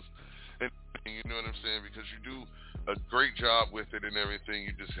shows. And you know what I'm saying? Because you do a great job with it and everything.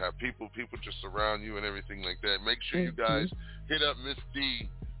 You just have people just surround you and everything like that. Make sure you guys hit up Miss D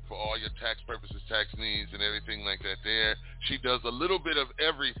for all your tax purposes, tax needs, and everything like that. There, she does a little bit of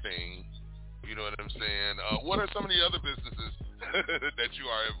everything. You know what I'm saying? What are some of the other businesses that you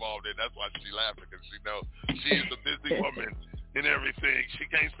are involved in? That's why she laughing, because she knows she is a busy woman in everything. She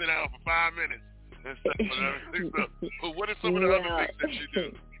can't sit down for 5 minutes and stuff and everything. But what are some of the other things that you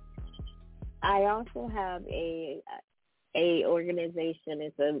do? I also have a organization.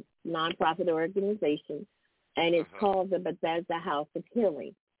 It's a nonprofit organization, and it's called the Bethesda House of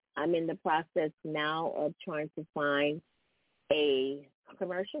Healing. I'm in the process now of trying to find a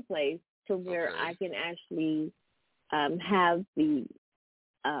commercial place to where I can actually have the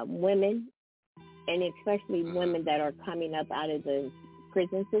women, and especially women that are coming up out of the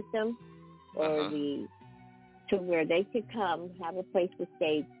prison system, or to where they could come, have a place to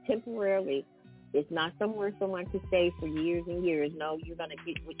stay temporarily. It's not somewhere someone can stay for years and years. No, you're going to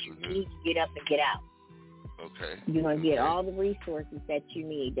get what you need to get up and get out. Okay. You're going to get all the resources that you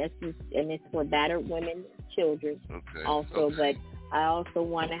need. And it's for battered women, children also. But I also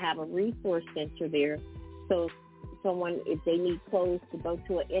want to have a resource center there, so someone, if they need clothes to go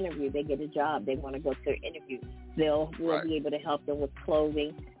to an interview, they get a job, they want to go to an interview, we'll be able to help them with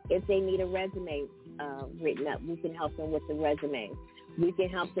clothing. If they need a resume written up, we can help them with the resume. We can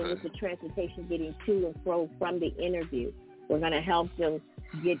help them with the transportation getting to and fro from the interview. We're going to help them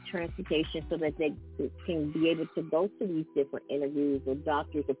get transportation so that they can be able to go to these different interviews or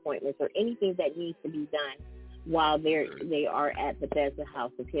doctor's appointments or anything that needs to be done while they are at Bethesda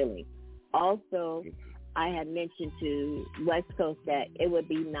House of Healing. Also, I had mentioned to West Coast that it would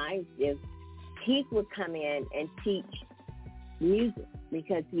be nice if Keith would come in and teach music,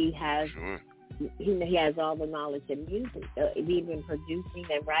 because he has he has all the knowledge of music, even producing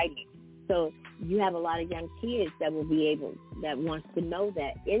and writing. So you have a lot of young kids that will be able, that wants to know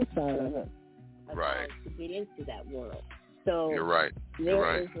that inside of them, right, to get into that world. So you're right.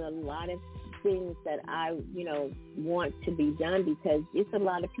 There is a lot of things that I, want to be done, because it's a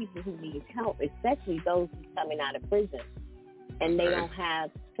lot of people who need help, especially those who are coming out of prison. And they don't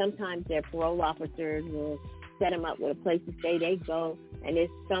have, sometimes their parole officers will set them up with a place to stay. They go, and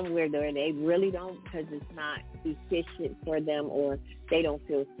it's somewhere there they really don't, because it's not efficient for them, or they don't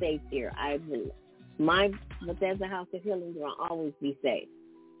feel safe there. My Bethesda House of Healing will always be safe.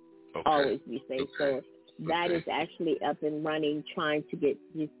 Okay. Always be safe. Okay. So that is actually up and running, trying to get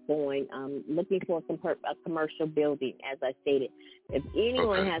this going. Looking for a commercial building, as I stated. If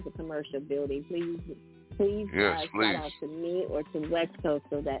anyone has a commercial building, please shout out to me or to West Coast,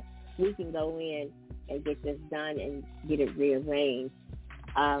 so that we can go in and get this done and get it rearranged.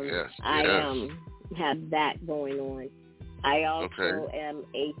 I have that going on. I also am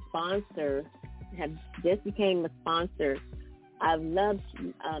a sponsor, have just became a sponsor. I love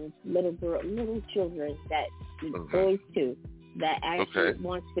little children, that boys too, that actually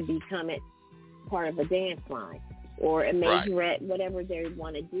wants to become part of a dance line or a majorette, whatever they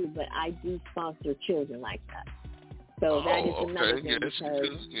want to do. But I do sponsor children like that. So that is another thing, because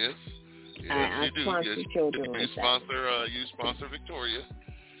I sponsor children like that. You sponsor Victoria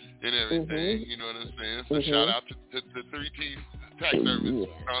and everything. You know what I'm saying? So shout out to 3t's Tax Service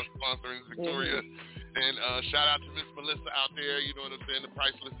sponsoring Victoria. And shout out to Miss Melissa out there, you know what I'm saying, the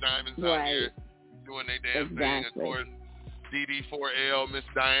Priceless Diamonds out here doing their damn thing. Of course, DD4L, Miss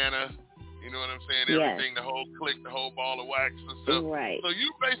Diana, you know what I'm saying, everything, the whole clique, the whole ball of wax and stuff. So you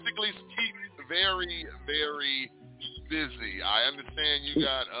basically keep very, very busy. I understand you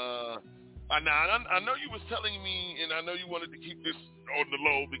got, I know you was telling me, and I know you wanted to keep this on the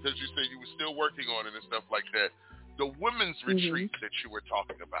low because you said you were still working on it and stuff like that, the women's retreat that you were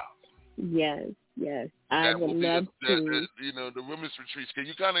talking about. Yes. I would love to. The women's retreats. Can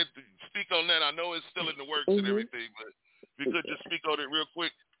you kind of speak on that? I know it's still in the works and everything, but if you could just speak on it real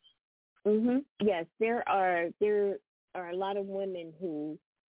quick. Yes, there are a lot of women who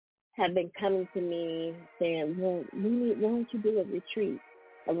have been coming to me saying, "Well, why don't you do a retreat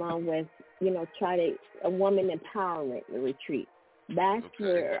along with, a woman empowerment retreat?" That's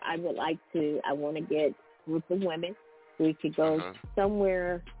where I would like to. I want to get a group of women. We could go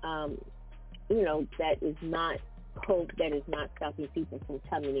somewhere, that is not stopping people from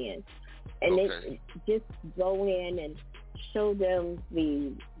coming in. And they just go in and show them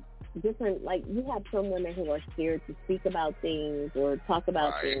the different, like, you have some women who are scared to speak about things or talk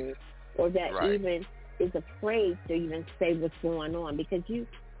about things, or that even is afraid to even say what's going on. Because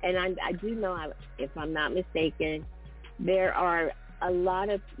I do know, if I'm not mistaken, there are a lot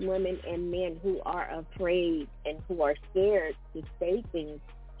of women and men who are afraid and who are scared to say things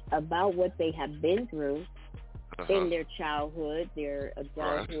about what they have been through in their childhood, their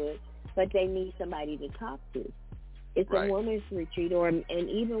adulthood, but they need somebody to talk to. It's a woman's retreat, and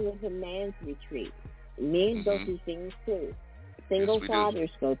even with a man's retreat. Men go through things too. Single fathers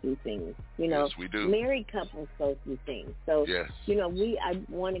go through things. Yes, we do. Married couples go through things. So, I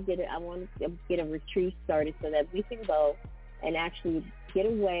want to get a retreat started so that we can go and actually get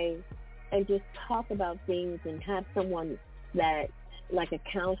away and just talk about things, and have someone that, like a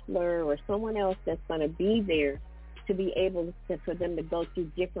counselor or someone else that's going to be there to be able for them to go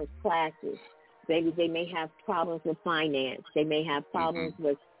through different classes. Maybe they may have problems with finance. They may have problems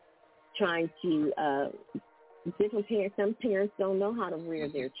with trying to, different parents, some parents don't know how to rear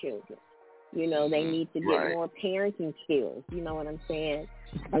their children. They need to get more parenting skills. You know what I'm saying?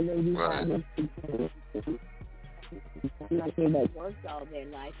 And then you have those people that worked all their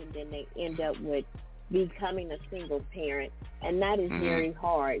life, and then they end up with becoming a single parent, and that is very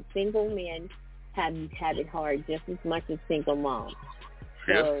hard. Single men have it hard just as much as single moms.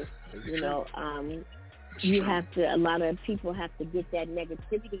 So, you have to, a lot of people have to get that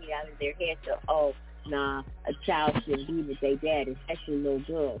negativity out of their head. So, a child shouldn't be with their dad, especially little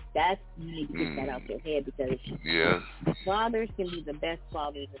girls. You need to get that out their head, because fathers can be the best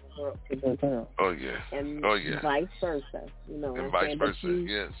fathers in the world to little girls. And vice versa. And vice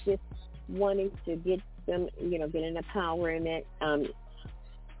versa, just wanting to get them, get an empowerment,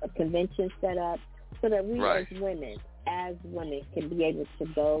 a convention set up, so that we as women can be able to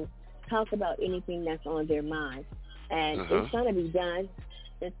go talk about anything that's on their mind. And it's going to be done.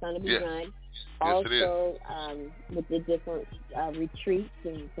 It's going to be done. Yes, also, with the different retreats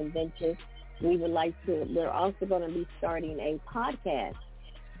and conventions, we're also going to be starting a podcast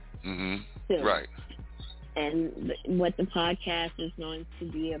soon. Right. And what the podcast is going to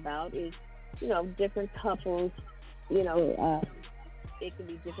be about is, different couples, it could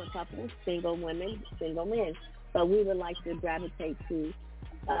be different couples, single women, single men. But we would like to gravitate to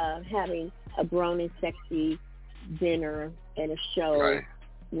having a grown and sexy dinner and a show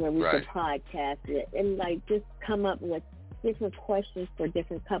where we could podcast it and just come up with different questions for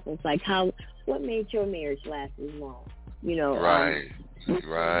different couples, like what made your marriage last as long?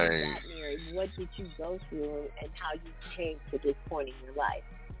 What did you go through and how you came to this point in your life?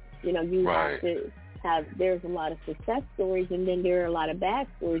 You have to there's a lot of success stories, and then there are a lot of bad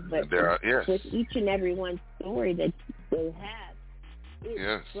stories, but with each and every one story that they have,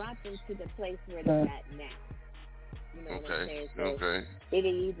 it brought them to the place where they're at now. You know what I'm saying? So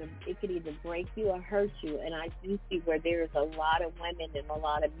it could either break you or hurt you, and I do see where there's a lot of women and a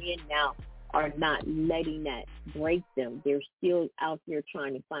lot of men now are not letting that break them. They're still out there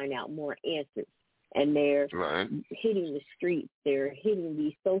trying to find out more answers, and they're hitting the streets. They're hitting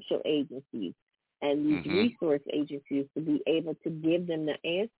these social agencies and these resource agencies to be able to give them the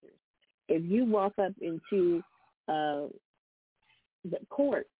answers. If you walk up into the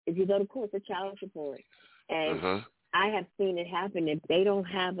court, if you go to court for child support, and I have seen it happen, if they don't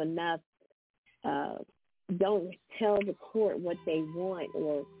have enough, don't tell the court what they want,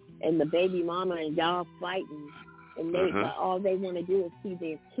 and the baby mama and y'all fighting, and they all they want to do is see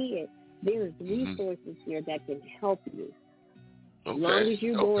their kid, there's resources here that can help you. As long as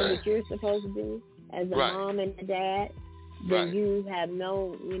you're doing what you're supposed to do as a mom and a dad, then you have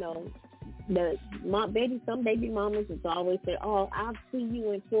no, some baby mamas is always say, "Oh, I'll see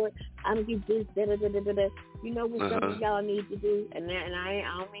you in court. I'm gonna do this, da da da da da." You know what some of y'all need to do, and I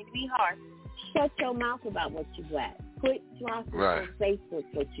don't mean to be harsh. Shut your mouth about what you got. Quit dropping on Facebook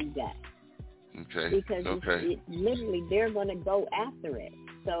what you got. Because it's literally they're gonna go after it.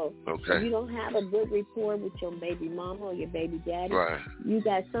 So if you don't have a good rapport with your baby mama or your baby daddy, you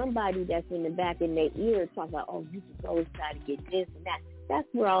got somebody that's in the back in their ear talking about, "Oh, you can always try to get this and that." That's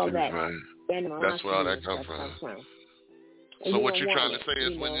where all that. That's where all that comes from. So what you're trying to say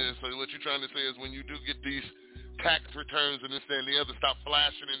is when you do get these tax returns and this and the other, stop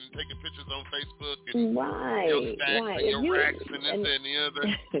flashing and taking pictures on Facebook and your stacks and your racks and this and the other.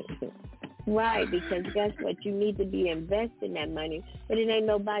 Right, because guess what? You need to be investing that money, but it ain't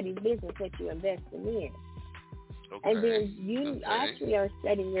nobody's business what you're investing in. And then you actually are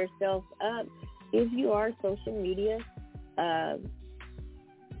setting yourself up. If you are social media,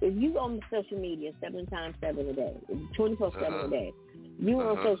 if you go on social media 7 times 7 a day, 24/7 a day, you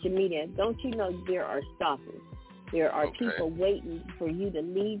on social media, don't you know there are stalkers? There are people waiting for you to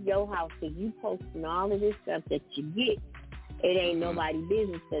leave your house because you posting all of this stuff that you get. It ain't nobody's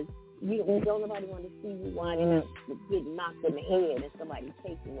business because don't nobody want to see you winding up getting knocked in the head and somebody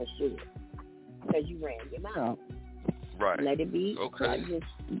taking your shit because you ran your mouth. Let it be.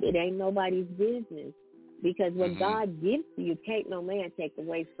 It ain't nobody's business because what God gives to you, can't no man take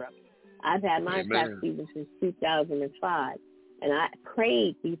away from you. I've had my tax season since 2005, and I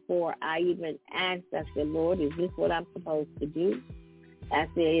prayed before I even asked. I said, "Lord, is this what I'm supposed to do?" I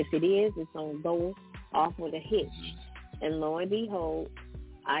said, "If it is, it's going to go off with a hitch." And lo and behold,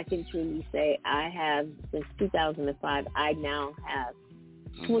 I can truly say I have, since 2005, I now have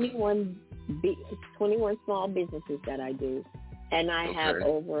 21 small businesses that I do, and I have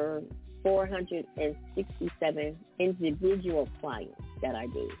over 467 individual clients that I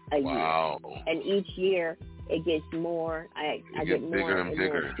do a year. And each year it gets more. I get more and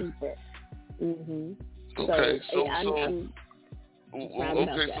more people.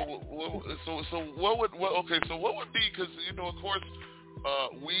 So what would be, because of course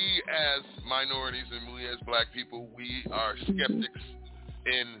we as minorities and we as black people, we are skeptics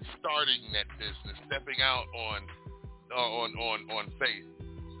in starting that business, stepping out on faith,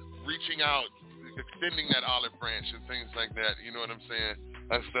 reaching out, extending that olive branch and things like that. You know what I'm saying?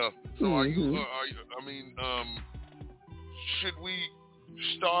 That stuff. So are you? Should we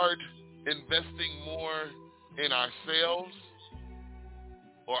start investing more in ourselves,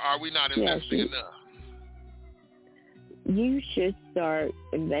 or are we not investing enough? You should start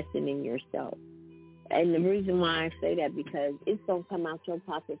investing in yourself. And the reason why I say that, because it's going to come out your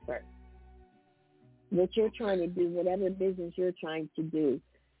pocket first. What you're trying to do, whatever business you're trying to do,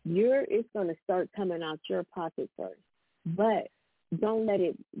 it's going to start coming out your pocket first. But don't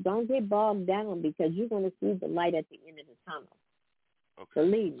get bogged down, because you're going to see the light at the end of the tunnel.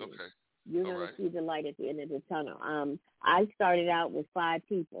 Believe me. You're going to see the light at the end of the tunnel. I started out with 5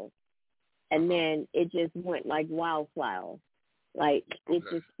 people, and then it just went like wildfire. Like, it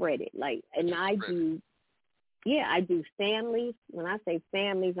just spread it. Like, and I do families. When I say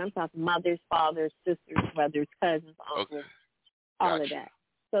families, I'm talking mothers, fathers, sisters, brothers, cousins, uncles, all of that.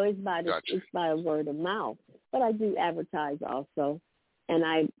 So it's by word of mouth. But I do advertise also. And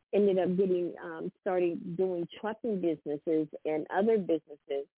I ended up started doing trucking businesses and other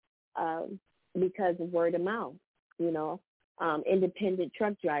businesses because of word of mouth, independent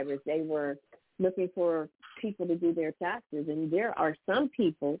truck drivers. They were looking for people to do their taxes. And there are some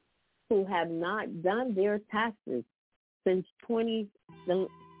people who have not done their taxes since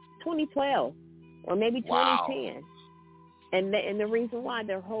 2012 or maybe 2010. And the reason why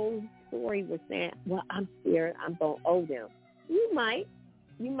their whole story was saying, well, I'm scared I'm going to owe them. You might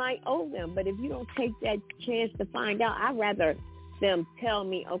owe them, but if you don't take that chance to find out, I'd rather them tell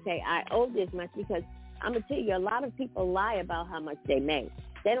me, okay, I owe this much, because I'm going to tell you, a lot of people lie about how much they make.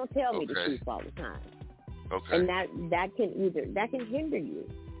 They don't tell me the truth all the time. Okay. And that can hinder you.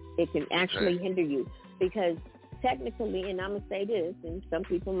 It can actually hinder you, because technically, and I'm going to say this, and some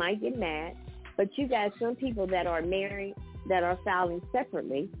people might get mad, but you got some people that are married that are filing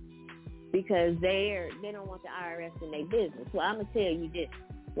separately because they don't want the IRS in their business. Well, I'm going to tell you this.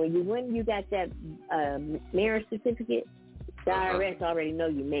 When you got that marriage certificate, the IRS already know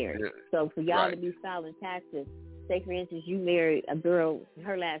you married. So for y'all to be filing taxes, say for instance you married a girl,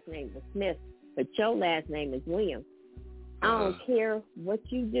 her last name was Smith, but your last name is Williams. I don't care what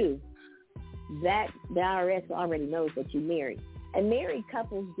you do, that the IRS already knows that you married. And married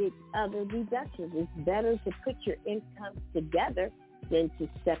couples get other deductions. It's better to put your incomes together than to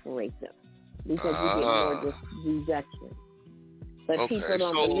separate them, because you get more deductions. But people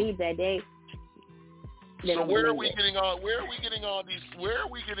don't believe that So where are we getting all these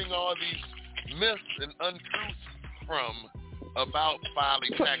myths and untruths from about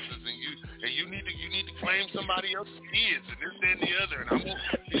filing taxes, and you need to claim somebody else's kids and this, that, and the other, and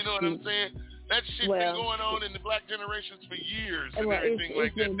you know what I'm saying? That shit's been going on in the black generations for years and everything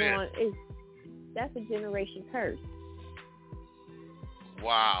like that. That's a generation curse.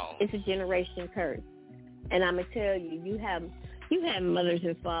 Wow. It's a generation curse. And I'm going to tell you, you have mothers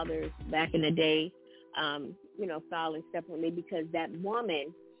and fathers back in the day, filing separately because that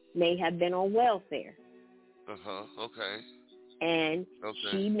woman may have been on welfare. Okay. And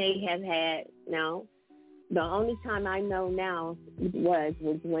she may have had, the only time I know now was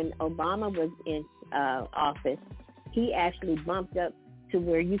when Obama was in office. He actually bumped up to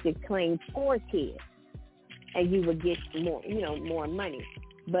where you could claim 4 kids and you would get more money.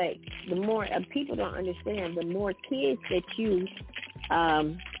 But the more people don't understand, the more kids that you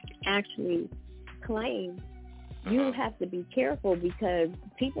actually claim, you have to be careful, because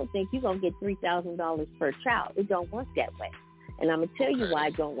people think you're going to get $3,000 per child. It don't work that way. And I'm going to tell you why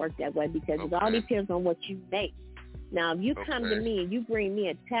it don't work that way, because it all depends on what you make. Now, if you come to me and you bring me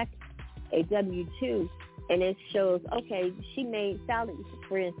a W-2, and it shows, she made, Sally,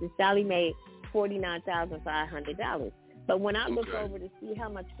 for instance, Sally made $49,500. But when I look over to see how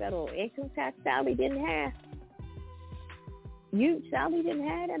much federal income tax Sally didn't have, Sally didn't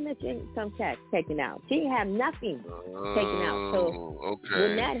have that much income tax taken out. She didn't have nothing taken out. So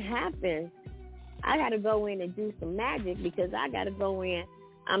when that happens, I got to go in and do some magic, because I got to go in.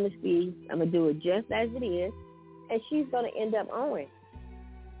 I'm going to do it just as it is, and she's going to end up owing,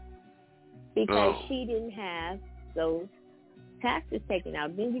 because she didn't have those taxes taken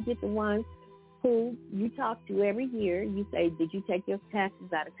out. Then you get the ones who you talk to every year. You say, did you take your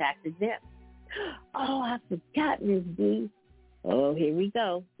taxes out of tax exempt? Oh, I forgot, Ms. B. Oh, here we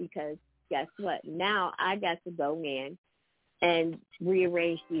go, because guess what? Now I got to go in and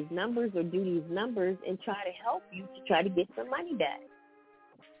rearrange these numbers or do these numbers and try to help you to try to get some money back.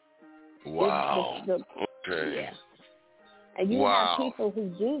 Wow. Yeah. And you have people who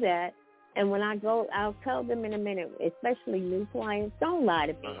do that, and when I go, I'll tell them in a minute, especially new clients, don't lie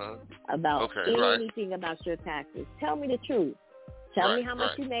to me about anything about your taxes. Tell me the truth. Tell me how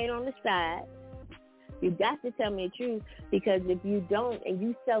much you made on the side. You got to tell me the truth, because if you don't, and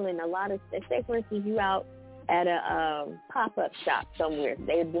you selling a lot of, say for instance, you out at a pop-up shop somewhere.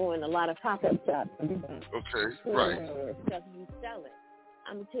 They're doing a lot of pop-up shops. Stuff you selling.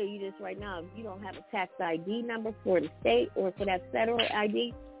 I'm going to tell you this right now. If you don't have a tax ID number for the state or for that federal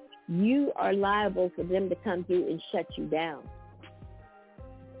ID, you are liable for them to come through and shut you down.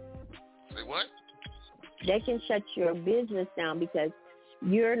 Say what? They can shut your business down, because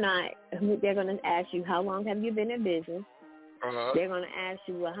you're not, they're going to ask you, how long have you been in business? They're going to ask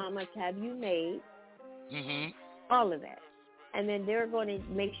you, well, how much have you made? All of that. And then they're going to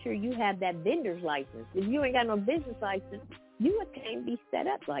make sure you have that vendor's license. If you ain't got no business license, you can't be set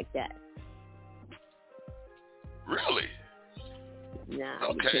up like that. Really? Nah.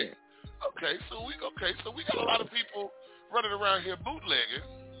 Okay. So we got a lot of people running around here bootlegging.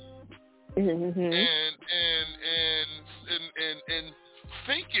 And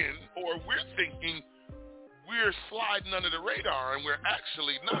thinking, or we're thinking we're sliding under the radar, and we're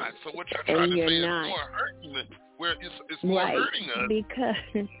actually not. So what you're trying to say is more hurting us, where it's more hurting us because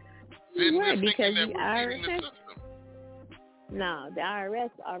than we're thinking that the we're beating the system. No, the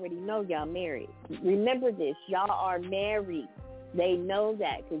IRS already know y'all married. Remember this, y'all are married. They know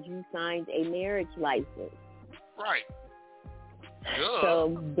that because you signed a marriage license. Right.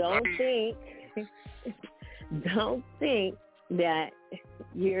 So don't think that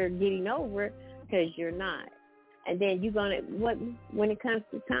you're getting over it, because you're not. And then you're gonna when it comes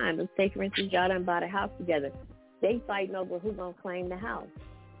to time, let's say for instance y'all done bought a house together. They fighting over who's gonna claim the house.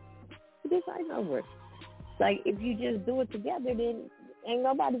 They fighting over it. Like if you just do it together, then ain't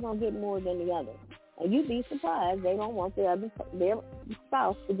nobody gonna get more than the other. And you'd be surprised they don't want their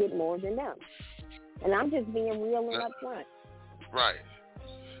spouse to get more than them. And I'm just being real and upfront. Right.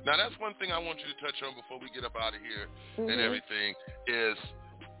 Now, that's one thing I want you to touch on before we get up out of here and everything is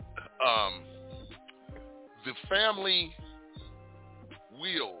the family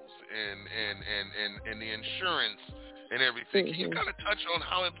wheels and the insurance and everything. Can you kind of touch on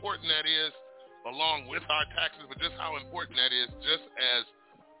how important that is along with our taxes, but just how important that is just as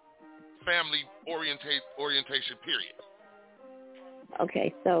family orientation, period?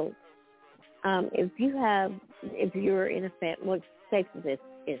 Okay, so if you're in a family, well, say for this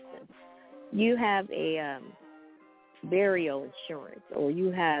instance, you have a burial insurance, or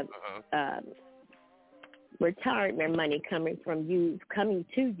you have retirement money coming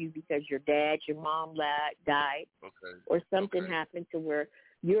to you because your dad, your mom died, or something happened to where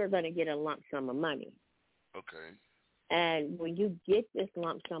you're going to get a lump sum of money. Okay. And when you get this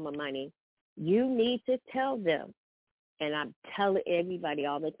lump sum of money, you need to tell them, and I'm telling everybody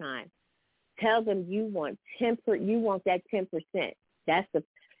all the time, tell them you want that 10%.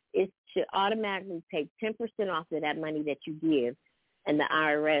 It should automatically take 10% off of that money that you give, and the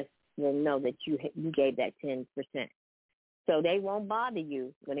IRS will know that you gave that 10%. So they won't bother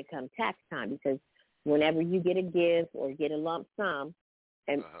you when it comes tax time, because whenever you get a gift or get a lump sum,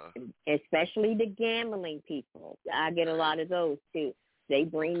 and especially the gambling people, I get a lot of those too. They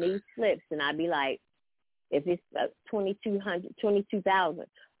bring these slips, and I be like, if it's $22,000,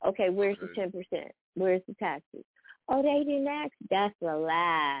 okay, where's the 10%? Where's the taxes? Oh, they didn't ask. That's a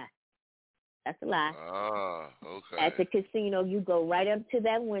lie. That's a lie. Okay. At the casino, you go right up to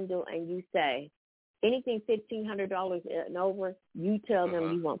that window and you say, anything $1,500 and over, you tell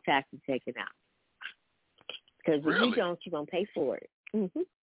them you want taxes taken out. Because if you don't, you're going to pay for it.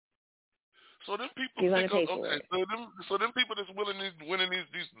 So them people you're think, pay for it. So them people that's winning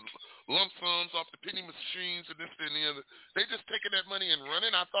these lump sums off the penny machines and this and the other, they just taking that money and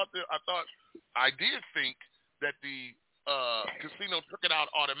running. I did think that the casino took it out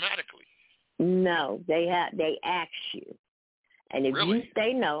automatically. No, they ask you, and if you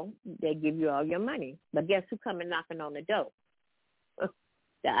say no, they give you all your money. But guess who coming knocking on the door? The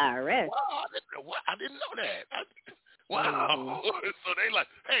IRS. Wow, I didn't know that. Wow. So they like,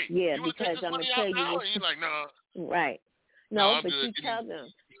 hey, yeah, you want to take this money out now? And you're like, no. Right. No, but you tell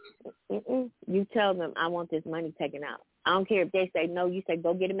them. You tell them, I want this money taken out. I don't care if they say no. You say,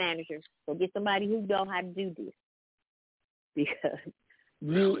 go get a manager. Go get somebody who know how to do this. Because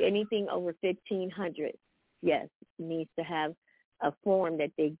anything over $1,500, yes, needs to have a form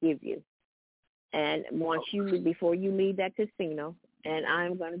that they give you. And before you leave that casino, and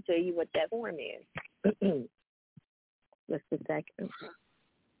I'm going to tell you what that form is. Just a second.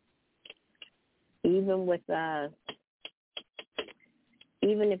 Even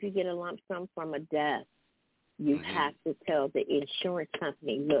if you get a lump sum from a death, you have to tell the insurance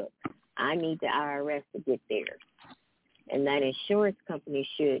company, look, I need the IRS to get there. And that insurance company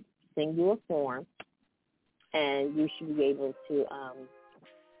should send you a form, and you should be able to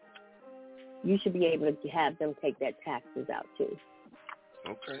have them take that taxes out too.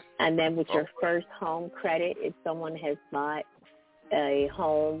 Okay. And then with your first home credit, if someone has bought a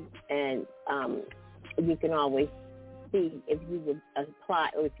home, and you can always see if you would apply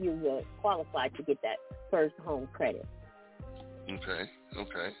or if you were qualified to get that first home credit. Okay.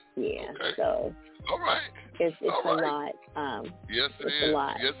 Yeah. Okay. So. All right. It's a lot. Yes, it is. A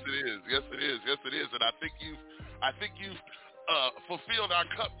lot. Yes, it is. And I think you've fulfilled our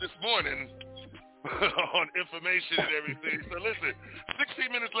cup this morning on information and everything. So listen,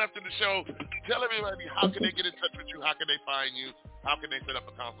 16 minutes left in the show. Tell everybody, how can they get in touch with you? How can they find you? How can they set up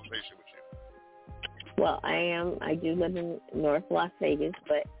a consultation with you? Well, I do live in North Las Vegas,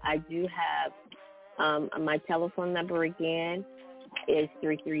 but I do have my telephone number again is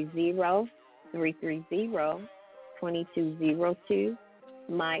 330-330-2202.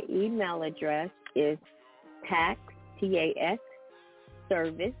 My email address is tax, T-A-X,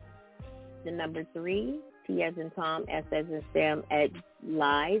 service, the number 3, T as in Tom, S as in Sam, at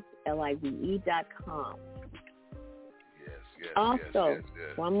live, live.com. Also,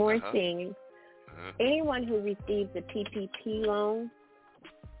 one more thing. Anyone who receives a PPP loan,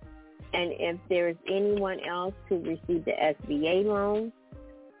 and if there's anyone else who received the SBA loan,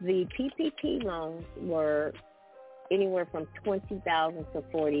 the PPP loans were anywhere from $20,000 to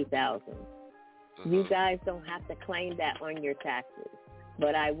 $40,000. You guys don't have to claim that on your taxes.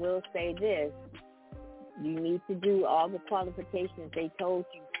 But I will say this, you need to do all the qualifications they told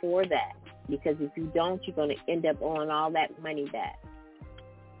you for that, because if you don't, you're going to end up owing all that money back.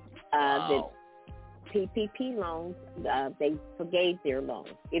 The PPP loans, they forgave their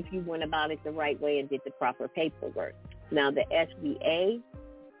loans if you went about it the right way and did the proper paperwork. Now, the SBA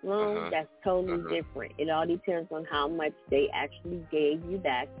loan, that's totally different. It all depends on how much they actually gave you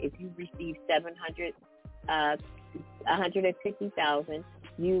back. If you received $150,000,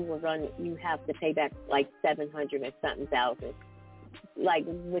 you have to pay back like $700 and something thousand, like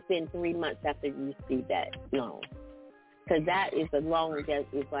within 3 months after you receive that loan. Because that is a loan that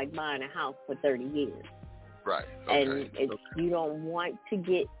is like buying a house for 30 years. Right. Okay. And you don't want to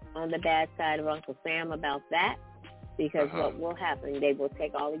get on the bad side of Uncle Sam about that, because what will happen, they will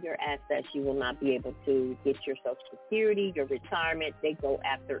take all of your assets. You will not be able to get your Social Security, your retirement. They go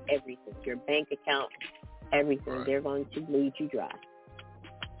after everything, your bank account, everything. Right. They're going to bleed you dry.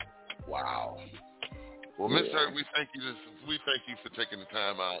 Wow. Well, Ms. Hurt, we thank you for taking the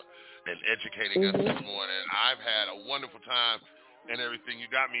time out and educating us this morning. I've had a wonderful time and everything. You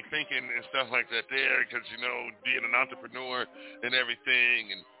got me thinking and stuff like that there, because, you know, being an entrepreneur and everything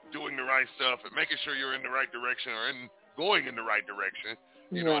and doing the right stuff and making sure you're in the right direction or going in the right direction,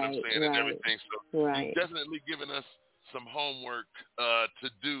 you know what I'm saying, and everything. So you've definitely given us some homework to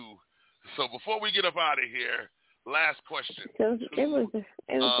do. So before we get up out of here, last question. So it was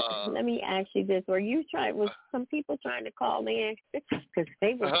let me ask you this. Was some people trying to call in? Because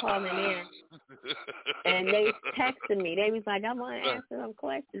they were calling in. And they texted me. They was like, I want to answer some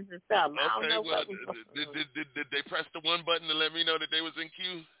questions and stuff. I don't know what did they press the one button to let me know that they was in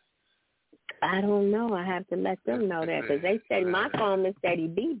queue? I don't know. I have to let them know that, because they say my phone is steady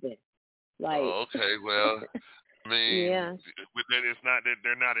beeping. Like, okay, well, I mean, it's not that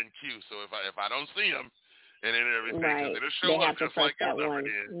they're not in queue. So if I don't see them, and then everything, because it'll show up just like your number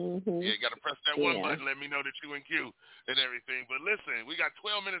did. Yeah, you got to press that one button, let me know that you in queue and everything. But listen, we got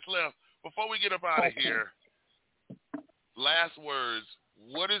 12 minutes left. Before we get up out of here, last words,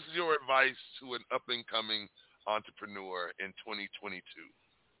 what is your advice to an up-and-coming entrepreneur in 2022?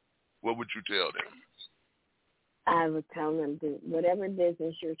 What would you tell them? I would tell them that whatever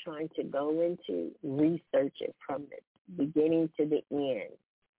business you're trying to go into, research it from the beginning to the end.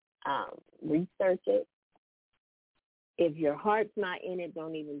 Research it. If your heart's not in it,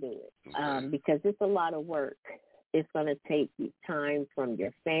 don't even do it, because it's a lot of work. It's going to take you time from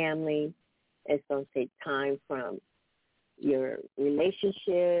your family. It's going to take time from your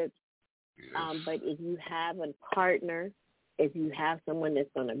relationships. But if you have a partner, if you have someone that's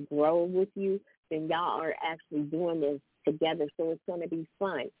going to grow with you, then y'all are actually doing this together, so it's going to be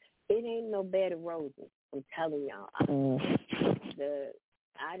fun. It ain't no bed of roses, I'm telling y'all.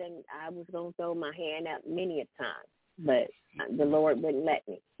 I was going to throw my hand up many a time, but the Lord wouldn't let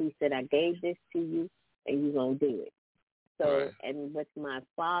me. He said, I gave this to you, and you're going to do it. So, and with my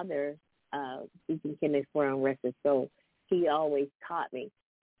father, Deacon Kenneth Brown, rest his soul, he always taught me,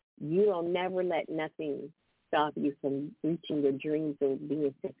 you don't never let nothing stop you from reaching your dreams and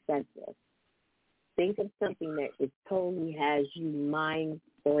being successful. Think of something that is totally has you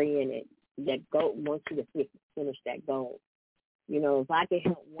mind-oriented, that wants you to finish that goal. You know, if I could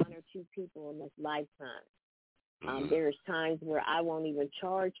help one or two people in this lifetime, there's times where I won't even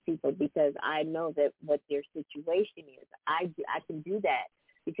charge people, because I know that what their situation is. I can do that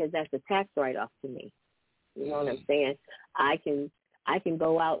because that's a tax write-off to me. You know what I'm saying? I can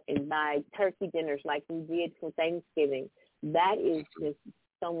go out and buy turkey dinners like we did for Thanksgiving. That is just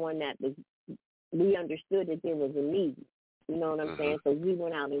someone that we understood that there was a need. You know what I'm saying? So we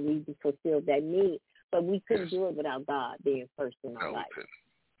went out and we fulfilled that need. But we couldn't do it without God being first in our life.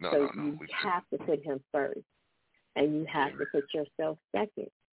 You have to put him first. And you have to put yourself second.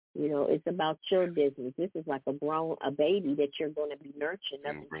 You know, it's about your business. This is like a baby that you're going to be nurturing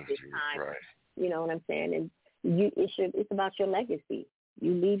up until this time. Right. You know what I'm saying? And it's about your legacy.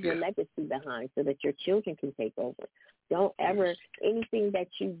 You leave your legacy behind so that your children can take over. Don't ever, anything that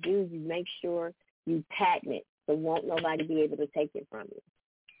you do, you make sure you patent it So won't nobody be able to take it from you.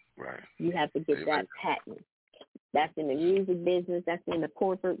 Right. You have to get that patent. That's in the music business. That's in the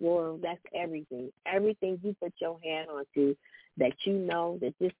corporate world. That's everything. Everything you put your hand onto that you know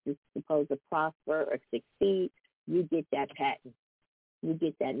that this is supposed to prosper or succeed, you get that patent. You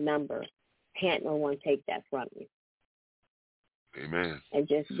get that number. Can't no one take that from you. Amen. And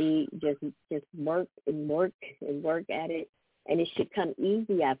just work and work and work at it, and it should come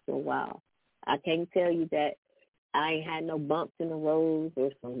easy after a while. I can't tell you that I ain't had no bumps in the road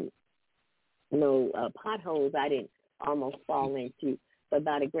or potholes I didn't almost fall into, but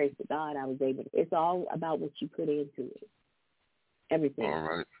by the grace of God, I was able to. It's all about what you put into it. Everything. All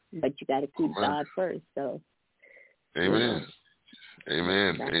right. But you got to keep God first. So. Amen.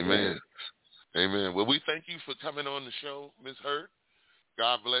 Amen. Amen. Right. Amen. Well, we thank you for coming on the show, Ms. Hurt.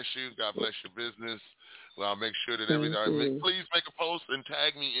 God bless you. God bless your business. Well, I'll make sure that everything. Please make a post and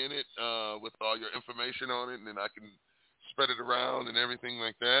tag me in it with all your information on it, and then I can spread it around and everything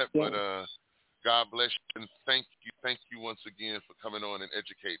like that. Yeah. But God bless you, and thank you once again for coming on and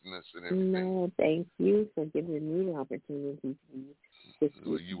educating us and everything. No, thank you for giving me the opportunity to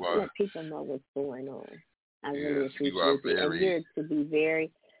let people know what's going on. I really appreciate it. And you're to be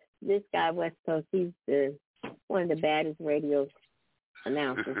this guy West Coast, he's one of the baddest radio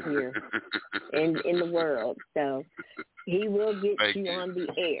announcers here in the world. So he will get you on the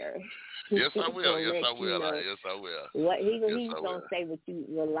air. Yes, I will. Yes, I will. What he's gonna say what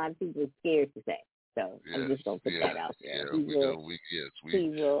a lot of people are scared to say. So I'm just gonna put that out there. Yeah, we will. We keep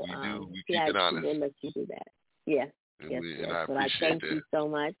it honest. He will let you do that. Yes. And I But I appreciate thank you so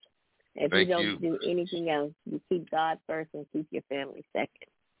much. If you don't do anything else, you keep God first and keep your family second.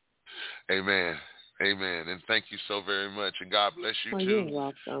 Amen. Amen. And thank you so very much. And God bless you too. You're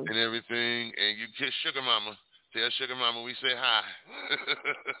welcome. And everything. And you kiss Sugar Mama. Tell Sugar Mama we say hi.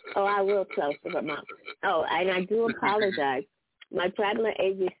 I will tell Sugar Mama. Oh, and I do apologize. My traveling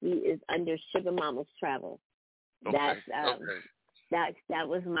agency is under Sugar Mama's Travel. Okay. That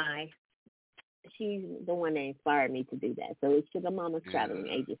was she's the one that inspired me to do that. So it's Sugar Mama's Traveling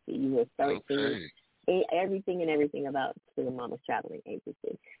Agency. You will start seeing everything about Sugar Mama's Traveling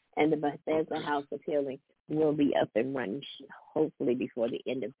Agency. And the Bethesda House of Healing will be up and running hopefully before the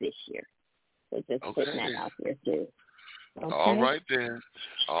end of this year. So just putting that out there too. Okay? All right then.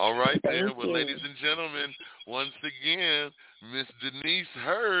 Thank Well, you. ladies and gentlemen, once again, Miss Denise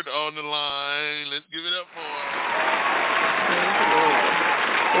Hurd on the line. Let's give it up for her.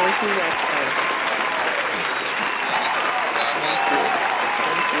 Thank you, West Coast. Thank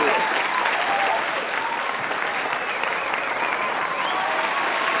you.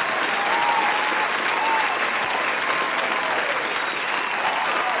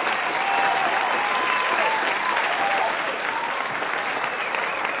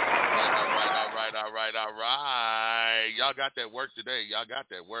 All right. Y'all got that work today. I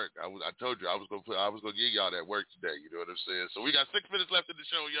told you I was gonna give y'all that work today. You know what I'm saying? So we got 6 minutes left in the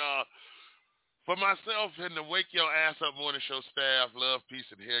show, y'all. For myself and the Wake Your Ass Up Morning Show staff, love, peace,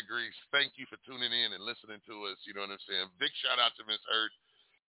 and hair grease, thank you for tuning in and listening to us. You know what I'm saying? Big shout out to Ms. Hurt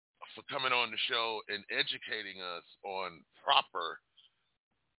for coming on the show and educating us on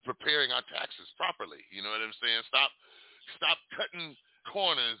preparing our taxes properly. You know what I'm saying? Stop cutting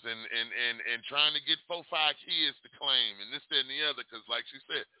corners and trying to get 4-5 kids to claim and this, that, and the other, because like she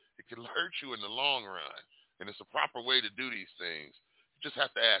said, it can hurt you in the long run. And it's a proper way to do these things. You just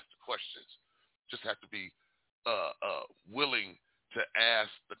have to ask the questions. Just have to be willing to ask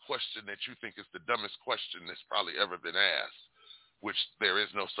the question that you think is the dumbest question that's probably ever been asked, which there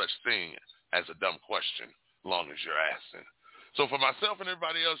is no such thing as a dumb question, long as you're asking. So for myself and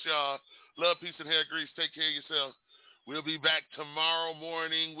everybody else, y'all, love, peace, and hair grease. Take care of yourself. We'll be back tomorrow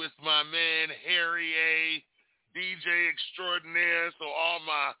morning with my man, Harry A., DJ extraordinaire. So all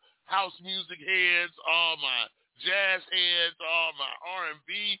my house music heads, all my jazz heads, all my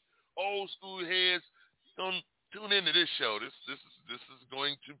R&B, old school heads, tune into this show. This is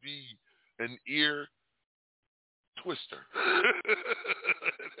going to be an ear twister.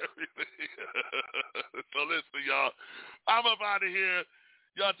 So listen, y'all, I'm up out of here.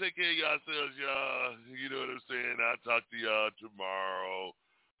 Y'all take care of yourselves, y'all. You know what I'm saying? I'll talk to y'all tomorrow.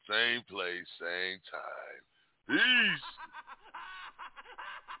 Same place, same time. Peace.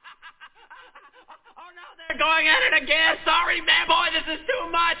 Oh, no, they're going at it again. Sorry, man, boy, this is too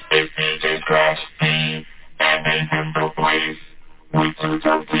much. It's DJ Crash P, and they in the place. We took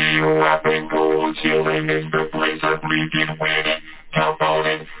up to you, I've been cool, chilling in the place of leaking with it. Count on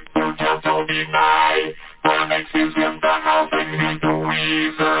it, you just don't deny. My next is in the house, and here's the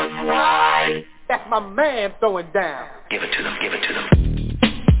reason why. That's my man throwing down. Give it to them, give it to them.